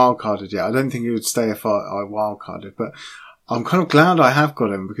haven't wildcarded yet. I don't think he would stay if I wildcarded, but I'm kind of glad I have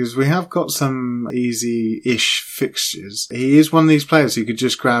got him because we have got some easy-ish fixtures. He is one of these players who could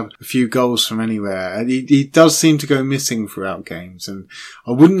just grab a few goals from anywhere. And he does seem to go missing throughout games. And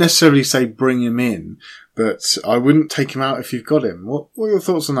I wouldn't necessarily say bring him in, but I wouldn't take him out if you've got him. What are your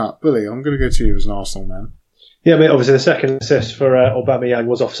thoughts on that? Billy, I'm going to go to you as an Arsenal man. Yeah, I mean, obviously the second assist for Aubameyang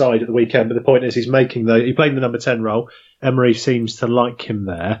was offside at the weekend, but the point is he played in the number 10 role. Emery seems to like him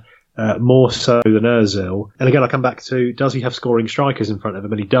there. More so than Ozil. And again, I come back to, does he have scoring strikers in front of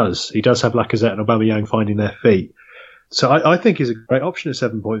him? And he does. He does have Lacazette and Aubameyang finding their feet. So I think he's a great option at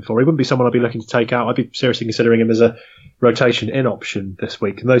 7.4. He wouldn't be someone I'd be looking to take out. I'd be seriously considering him as a rotation in option this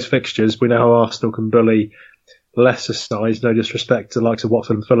week. In those fixtures, we know how Arsenal can bully lesser sides, no disrespect to the likes of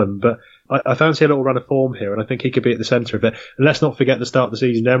Watford and Fulham, but I fancy a little run of form here, and I think he could be at the centre of it. And let's not forget the start of the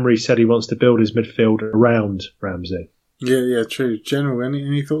season, Emery said he wants to build his midfield around Ramsey. Yeah, true. General,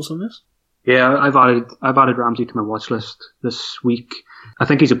 any thoughts on this? Yeah, I've added Ramsey to my watch list this week. I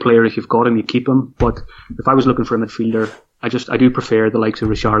think he's a player, if you've got him, you keep him. But if I was looking for a midfielder, I do prefer the likes of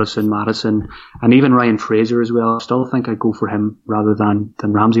Richarlison, Maddison, and even Ryan Fraser as well. I still think I'd go for him rather than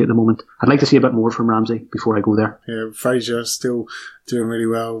Ramsey at the moment. I'd like to see a bit more from Ramsey before I go there. Yeah, Fraser still doing really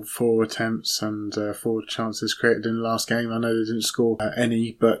well. 4 attempts and 4 chances created in the last game. I know they didn't score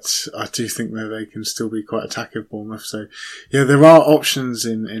any, but I do think that they can still be quite attacking Bournemouth. So, yeah, there are options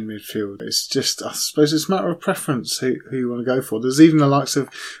in midfield. It's just, I suppose it's a matter of preference who you want to go for. There's even the likes of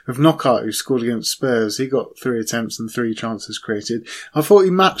Knockout, who scored against Spurs. He got 3 attempts and 3 chances created. I thought he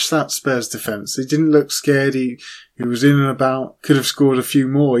matched that Spurs defence. He didn't look scared. He was in and about, could have scored a few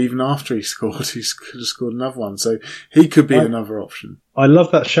more even after he scored. He could have scored another one. So he could be another option. I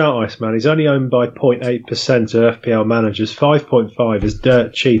love that shout, Iceman. He's only owned by 0.8% of FPL managers. 5.5 is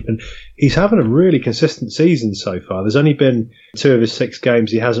dirt cheap, and he's having a really consistent season so far. There's only been 2 of his 6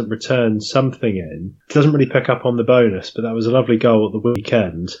 games he hasn't returned something in. Doesn't really pick up on the bonus, but that was a lovely goal at the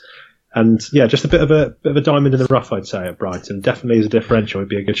weekend. And yeah, just a bit of a diamond in the rough, I'd say, at Brighton. Definitely as a differential, would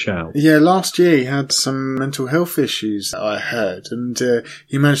be a good shout. Yeah, last year he had some mental health issues, I heard, and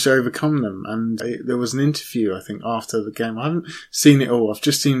he managed to overcome them. And there was an interview, I think, after the game. I haven't seen it all. I've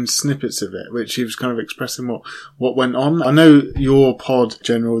just seen snippets of it, which he was kind of expressing what went on. I know your pod,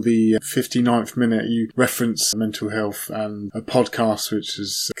 General, the 59th minute, you reference mental health and a podcast which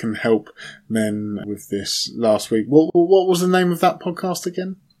can help men with this last week. What was the name of that podcast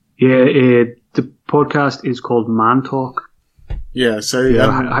again? Yeah, the podcast is called Man Talk. Yeah, so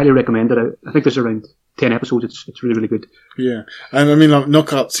I highly recommend it. I think there's around 10 episodes. It's really, really good. Yeah, and I mean, like,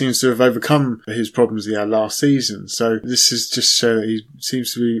 Knockout seems to have overcome his problems he had last season. So this is just show that he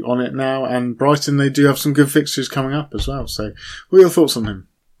seems to be on it now. And Brighton, they do have some good fixtures coming up as well. So, what are your thoughts on him?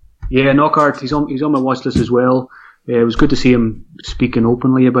 Yeah, Knockout, he's on my watch list as well. It was good to see him speaking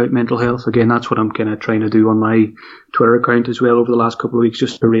openly about mental health. Again, that's what I'm kind of trying to do on my Twitter account as well over the last couple of weeks,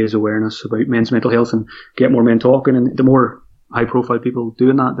 just to raise awareness about men's mental health and get more men talking. And the more high-profile people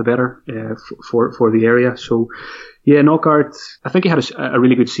doing that, the better for the area. So, yeah, Knockaert, I think he had a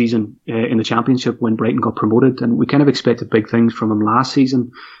really good season in the Championship when Brighton got promoted, and we kind of expected big things from him last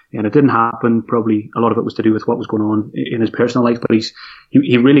season, and it didn't happen. Probably a lot of it was to do with what was going on in his personal life, but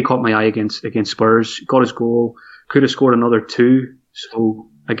he really caught my eye against Spurs, got his goal, could have scored another 2. So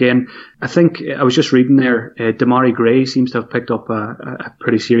again, I think I was just reading there, Demarai Gray seems to have picked up a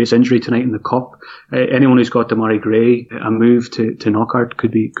pretty serious injury tonight in the Cup. Anyone who's got Demarai Gray, a move to Knockaert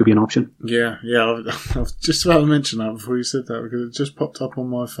could be an option. Yeah. I was just about to mention that before you said that, because it just popped up on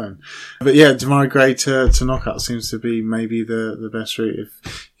my phone. But yeah, Demarai Gray to Knockaert seems to be maybe the best route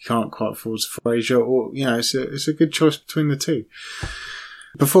if you can't quite afford Fraser, or it's a good choice between the two.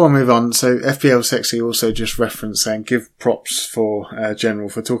 Before I move on, so FPL Sexy also just referenced saying give props for General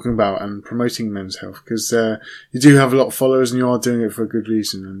for talking about and promoting men's health, because you do have a lot of followers and you are doing it for a good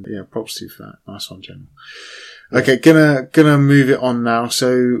reason, and yeah, props to you for that. Nice one, General. Okay, gonna move it on now.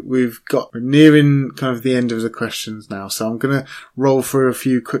 So we're nearing kind of the end of the questions now. So I'm gonna roll through a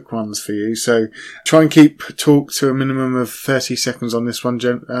few quick ones for you. So try and keep talk to a minimum of 30 seconds on this one,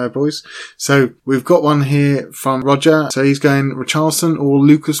 boys. So we've got one here from Roger. So he's going Richarlison or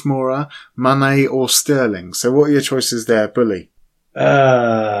Lucas Moura, Mane or Sterling. So what are your choices there, Bully?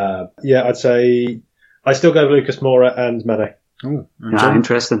 Yeah, I'd say I still go Lucas Moura and Mane. Oh,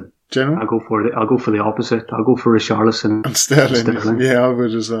 interesting. General? I'll go for the opposite. I'll go for Richarlison and Sterling. Yeah, I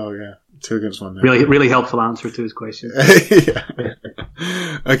would as well. Yeah, 2 against 1. There. Really helpful answer to his question. Yeah.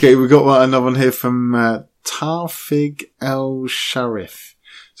 Okay, we got another one here from Tarfig El Sharif.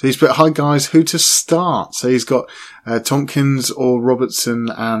 So he's put, hi guys, who to start? So he's got Tompkins or Robertson,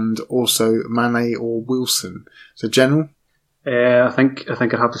 and also Mane or Wilson. So General. I think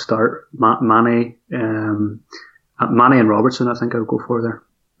I'd have to start Mane and Robertson. I think I would go for there.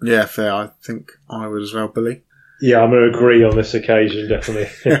 Yeah, fair. I think I would as well, Billy. Yeah, I'm going to agree on this occasion, definitely.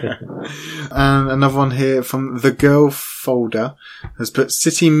 And another one here from The Girl Folder has put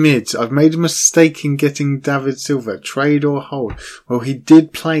City mid. I've made a mistake in getting David Silva. Trade or hold? Well, he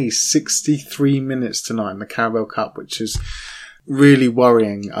did play 63 minutes tonight in the Carabao Cup, which is really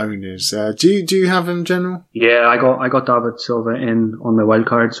worrying owners. Do you have him, General? Yeah, I got David Silva in on my wild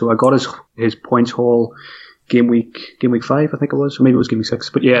card, so I got his points haul game week 5, I think it was, or maybe it was game week 6.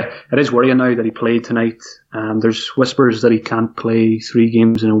 But yeah, it is worrying now that he played tonight. There's whispers that he can't play 3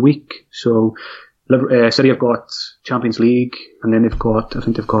 games in a week. So City have got Champions League, and then they've got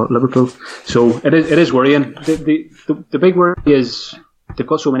Liverpool. So it is worrying. The big worry is they've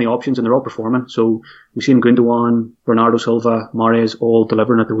got so many options and they're all performing. So we've seen Gundogan, Bernardo Silva, Mahrez all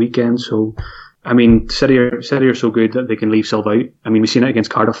delivering at the weekend. So I mean, City are so good that they can leave Silva out. I mean, we've seen it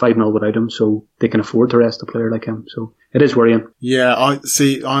against Cardiff 5-0 without him, so they can afford to rest a player like him. So it is worrying. Yeah, I'm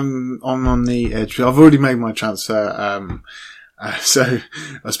on the edge. I've already made my transfer. So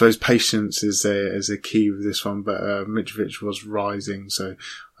I suppose patience is a key with this one. But Mitrovic was rising, so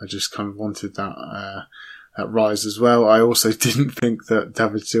I just kind of wanted that rise as well. I also didn't think that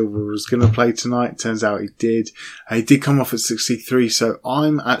David Silva was going to play tonight. Turns out he did. He did come off at 63, so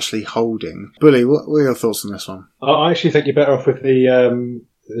I'm actually holding. Bully, what are your thoughts on this one? I actually think you're better off with the,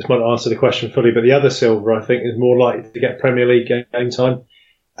 this might not answer the question fully, but the other Silva I think is more likely to get Premier League game time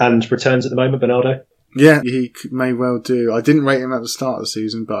and returns at the moment, Bernardo. Yeah, he may well do. I didn't rate him at the start of the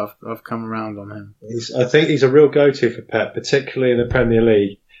season, but I've come around on him. I think he's a real go-to for Pep, particularly in the Premier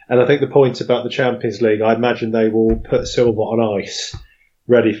League. And I think the point about the Champions League, I imagine they will put Silva on ice,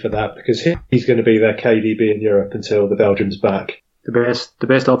 ready for that, because he's going to be their KDB in Europe until the Belgium's back. The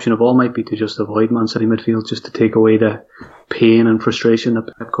best option of all might be to just avoid Man City midfield, just to take away the pain and frustration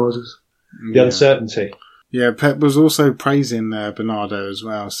that Pep causes. The uncertainty. Yeah, Pep was also praising Bernardo as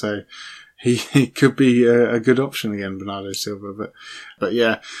well, so he could be a good option again, Bernardo Silva. But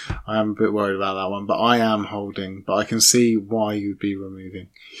yeah, I am a bit worried about that one. But I am holding. But I can see why you'd be removing.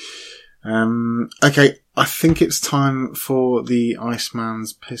 Okay, I think it's time for the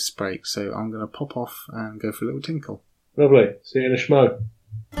Iceman's piss break. So I'm going to pop off and go for a little tinkle. Lovely. See you in a schmo.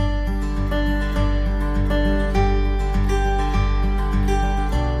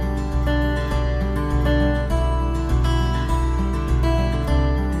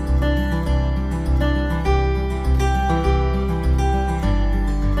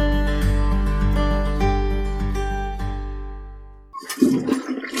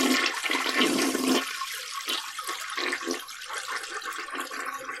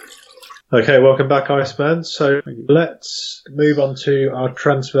 Okay, welcome back, Iceman. So let's move on to our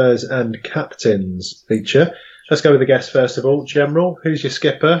transfers and captains feature. Let's go with the guests first of all. General, who's your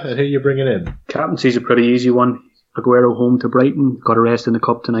skipper and who are you bringing in? Captaincy's a pretty easy one. Aguero home to Brighton. Got a rest in the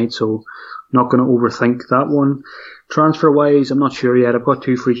cup tonight, so not going to overthink that one. Transfer-wise, I'm not sure yet. I've got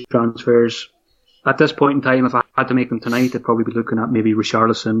 2 free transfers. At this point in time, if I had to make them tonight, I'd probably be looking at maybe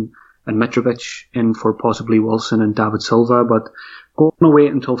Richarlison and Mitrovic in for possibly Wilson and David Silva, but going to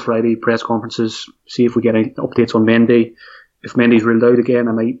wait until Friday press conferences, see if we get any updates on Mendy. If Mendy's ruled out again,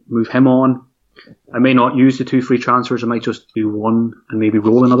 I might move him on. I may not use the 2 free transfers, I might just do one and maybe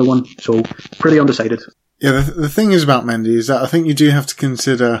roll another one. So pretty undecided. Yeah, the thing is about Mendy is that I think you do have to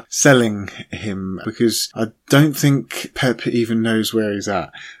consider selling him, because I don't think Pep even knows where he's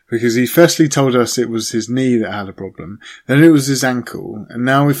at. Because he firstly told us it was his knee that had a problem, then it was his ankle, and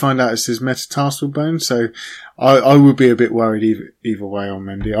now we find out it's his metatarsal bone. So I would be a bit worried either way on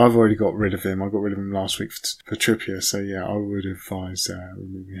Mendy. I've already got rid of him. I got rid of him last week for Trippier. So yeah, I would advise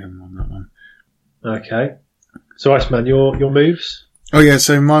removing him on that one. Okay. So Iceman, your moves? Oh yeah,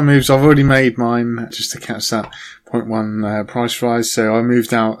 so my moves, I've already made mine just to catch that 0.1 price rise. So I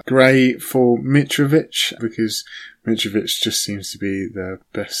moved out Gray for Mitrovic because Mitrovic just seems to be the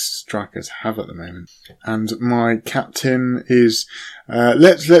best striker to have at the moment. And my captain is,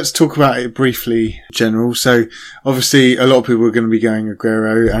 let's talk about it briefly, General. So obviously a lot of people are going to be going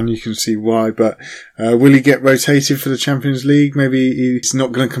Aguero, and you can see why, but will he get rotated for the Champions League? Maybe he's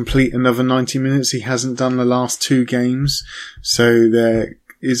not going to complete another 90 minutes. He hasn't done the last 2 games. So there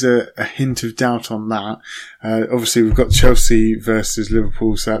is a hint of doubt on that. Obviously we've got Chelsea versus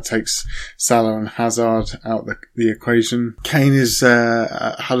Liverpool, so that takes Salah and Hazard out the equation. Kane is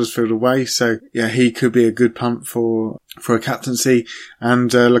Huddersfield away, so yeah, he could be a good punt for a captaincy. And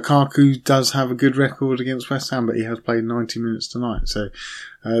Lukaku does have a good record against West Ham, but he has played 90 minutes tonight. So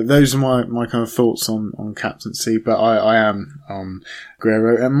those are my kind of thoughts on captaincy, but I am on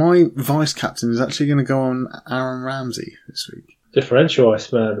Aguero, and my vice captain is actually going to go on Aaron Ramsey this week. Differential,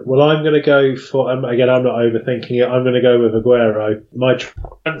 Iceman. Well, I'm going to go for, again, I'm not overthinking it, I'm going to go with Aguero. My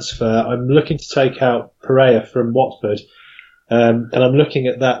transfer, I'm looking to take out Pereira from Watford, and I'm looking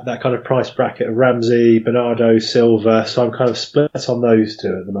at that kind of price bracket of Ramsey, Bernardo, Silva, so I'm kind of split on those 2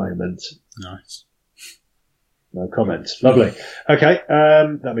 at the moment. Nice. No comments. Lovely. Okay,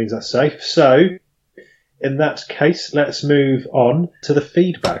 that means that's safe. So, in that case, let's move on to the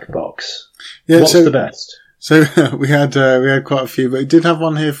feedback box. Yeah, what's the best? So we had quite a few, but we did have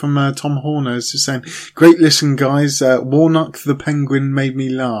one here from Tom Horner. It's just saying, "Great listen, guys. Warnock the Penguin made me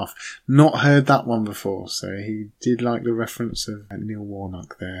laugh. Not heard that one before." So he did like the reference of Neil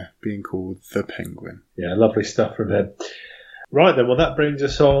Warnock there being called the Penguin. Yeah, lovely stuff from him. Right then, well that brings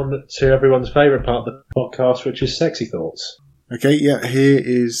us on to everyone's favourite part of the podcast, which is Sexy Thoughts. Okay, yeah, here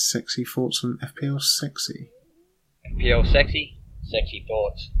is Sexy Thoughts on FPL Sexy. FPL Sexy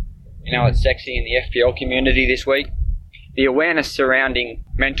Thoughts. You know what's sexy in the FPL community this week? The awareness surrounding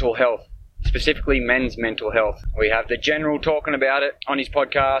mental health, specifically men's mental health. We have the General talking about it on his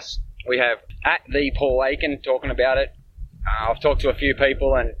podcast. We have @the Paul Aiken talking about it. I've talked to a few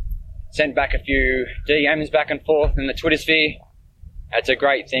people and sent back a few DMs back and forth in the Twitter sphere. It's a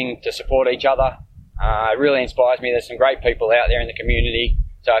great thing to support each other. It really inspires me. There's some great people out there in the community.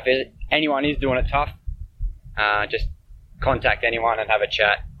 So if anyone is doing it tough, just contact anyone and have a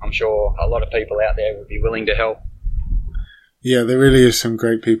chat. I'm sure a lot of people out there would be willing to help. Yeah, there really is some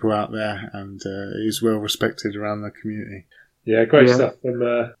great people out there, and it is well respected around the community. Yeah, great stuff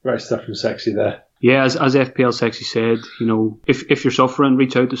from Sexy there. Yeah, as FPL Sexy said, you know, if you're suffering,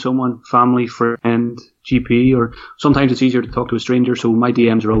 reach out to someone, family, friend, GP, or sometimes it's easier to talk to a stranger. So my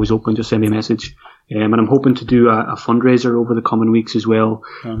DMs are always open. Just send me a message. And I'm hoping to do a fundraiser over the coming weeks as well.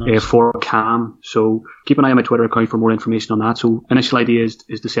 Oh, nice. For CAM. So keep an eye on my Twitter account for more information on that. So initial idea is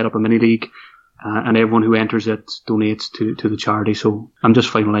to set up a mini league, and everyone who enters it donates to the charity. So I'm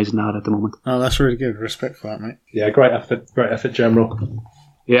just finalising that at the moment. Oh, that's really good. Respect for that, mate. Yeah, great effort, General.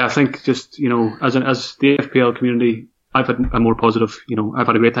 Yeah, I think just, you know, as the FPL community, I've had a more positive, you know, I've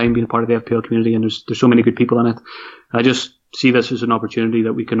had a great time being a part of the FPL community, and there's so many good people in it. I just see this as an opportunity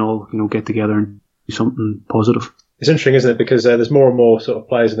that we can all, you know, get together and do something positive. It's interesting, isn't it? Because there's more and more sort of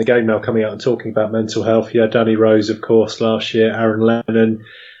players in the game now coming out and talking about mental health. Yeah, Danny Rose, of course, last year, Aaron Lennon,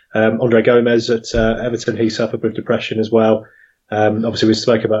 Andre Gomez at Everton, he suffered with depression as well. Obviously, we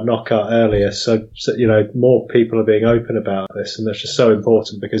spoke about Knockout earlier, so you know, more people are being open about this, and that's just so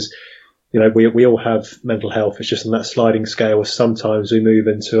important because, you know, we all have mental health. It's just on that sliding scale. Sometimes we move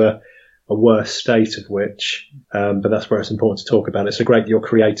into a worse state of which, but that's where it's important to talk about it. So great that you're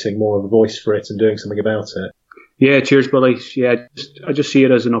creating more of a voice for it and doing something about it. Yeah, cheers, buddy. Yeah, I just see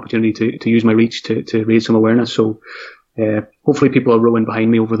it as an opportunity to use my reach to raise some awareness. So hopefully people are rowing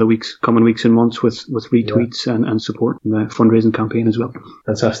behind me over the coming weeks and months with retweets and support in the fundraising campaign as well.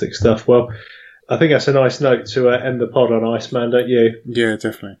 Fantastic stuff. Well, I think that's a nice note to end the pod on, Iceman, don't you? Yeah,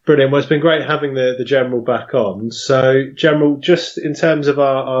 definitely. Brilliant. Well, it's been great having the General back on. So, General, just in terms of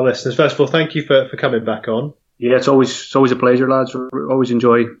our listeners, first of all, thank you for coming back on. Yeah, it's always a pleasure, lads. We always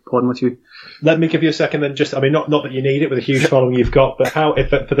enjoy podding with you. Let me give you a second then. Just, I mean, not that you need it with a huge following you've got, but how, if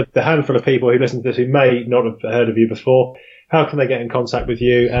for the handful of people who listen to this who may not have heard of you before, how can they get in contact with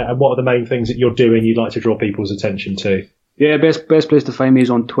you, and what are the main things that you're doing you'd like to draw people's attention to? Yeah, best place to find me is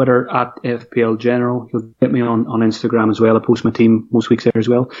on Twitter @FPL General. You'll get me on Instagram as well. I post my team most weeks there as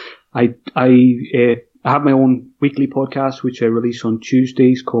well. I have my own weekly podcast which I release on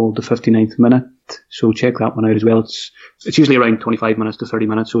Tuesdays called The 59th Minute. So check that one out as well. It's usually around 25 minutes to 30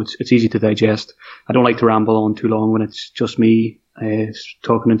 minutes, so it's easy to digest. I don't like to ramble on too long when it's just me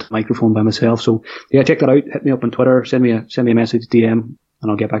talking into the microphone by myself. So yeah, check that out. Hit me up on Twitter. Send me a message, DM,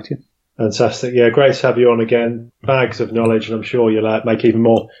 and I'll get back to you. Fantastic. Yeah, great to have you on again. Bags of knowledge, and I'm sure you'll make even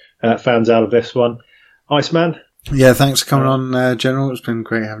more fans out of this one. Iceman? Yeah, thanks for coming on, General. It's been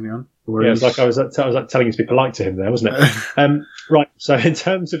great having you on. Yeah, it's like I was like telling you to be polite to him there, wasn't it? Right, so in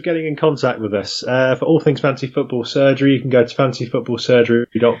terms of getting in contact with us, for all things Fantasy Football Surgery, you can go to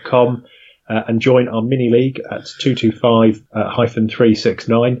fantasyfootballsurgery.com and join our mini league at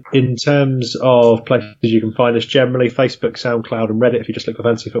 225-369. In terms of places you can find us generally, Facebook, SoundCloud and Reddit if you just look for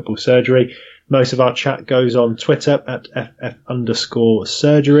Fantasy Football Surgery. Most of our chat goes on Twitter at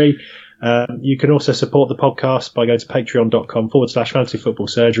FF_surgery. You can also support the podcast by going to patreon.com/Fantasy Football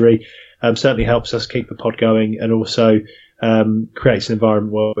Surgery. Certainly helps us keep the pod going and also creates an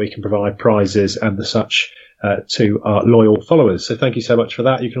environment where we can provide prizes and the such to our loyal followers. So thank you so much for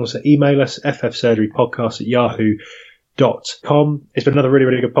that. You can also email us, ffsurgerypodcast@yahoo.com. It's been another really,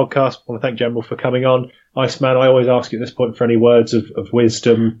 really good podcast. I want to thank General for coming on. Iceman, I always ask you at this point for any words of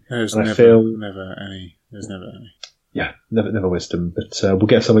wisdom. There's and never any. Yeah, never wisdom, but we'll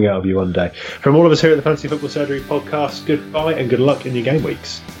get something out of you one day. From all of us here at the Fantasy Football Surgery podcast, goodbye and good luck in your game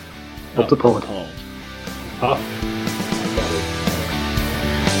weeks. Up the pod. Up.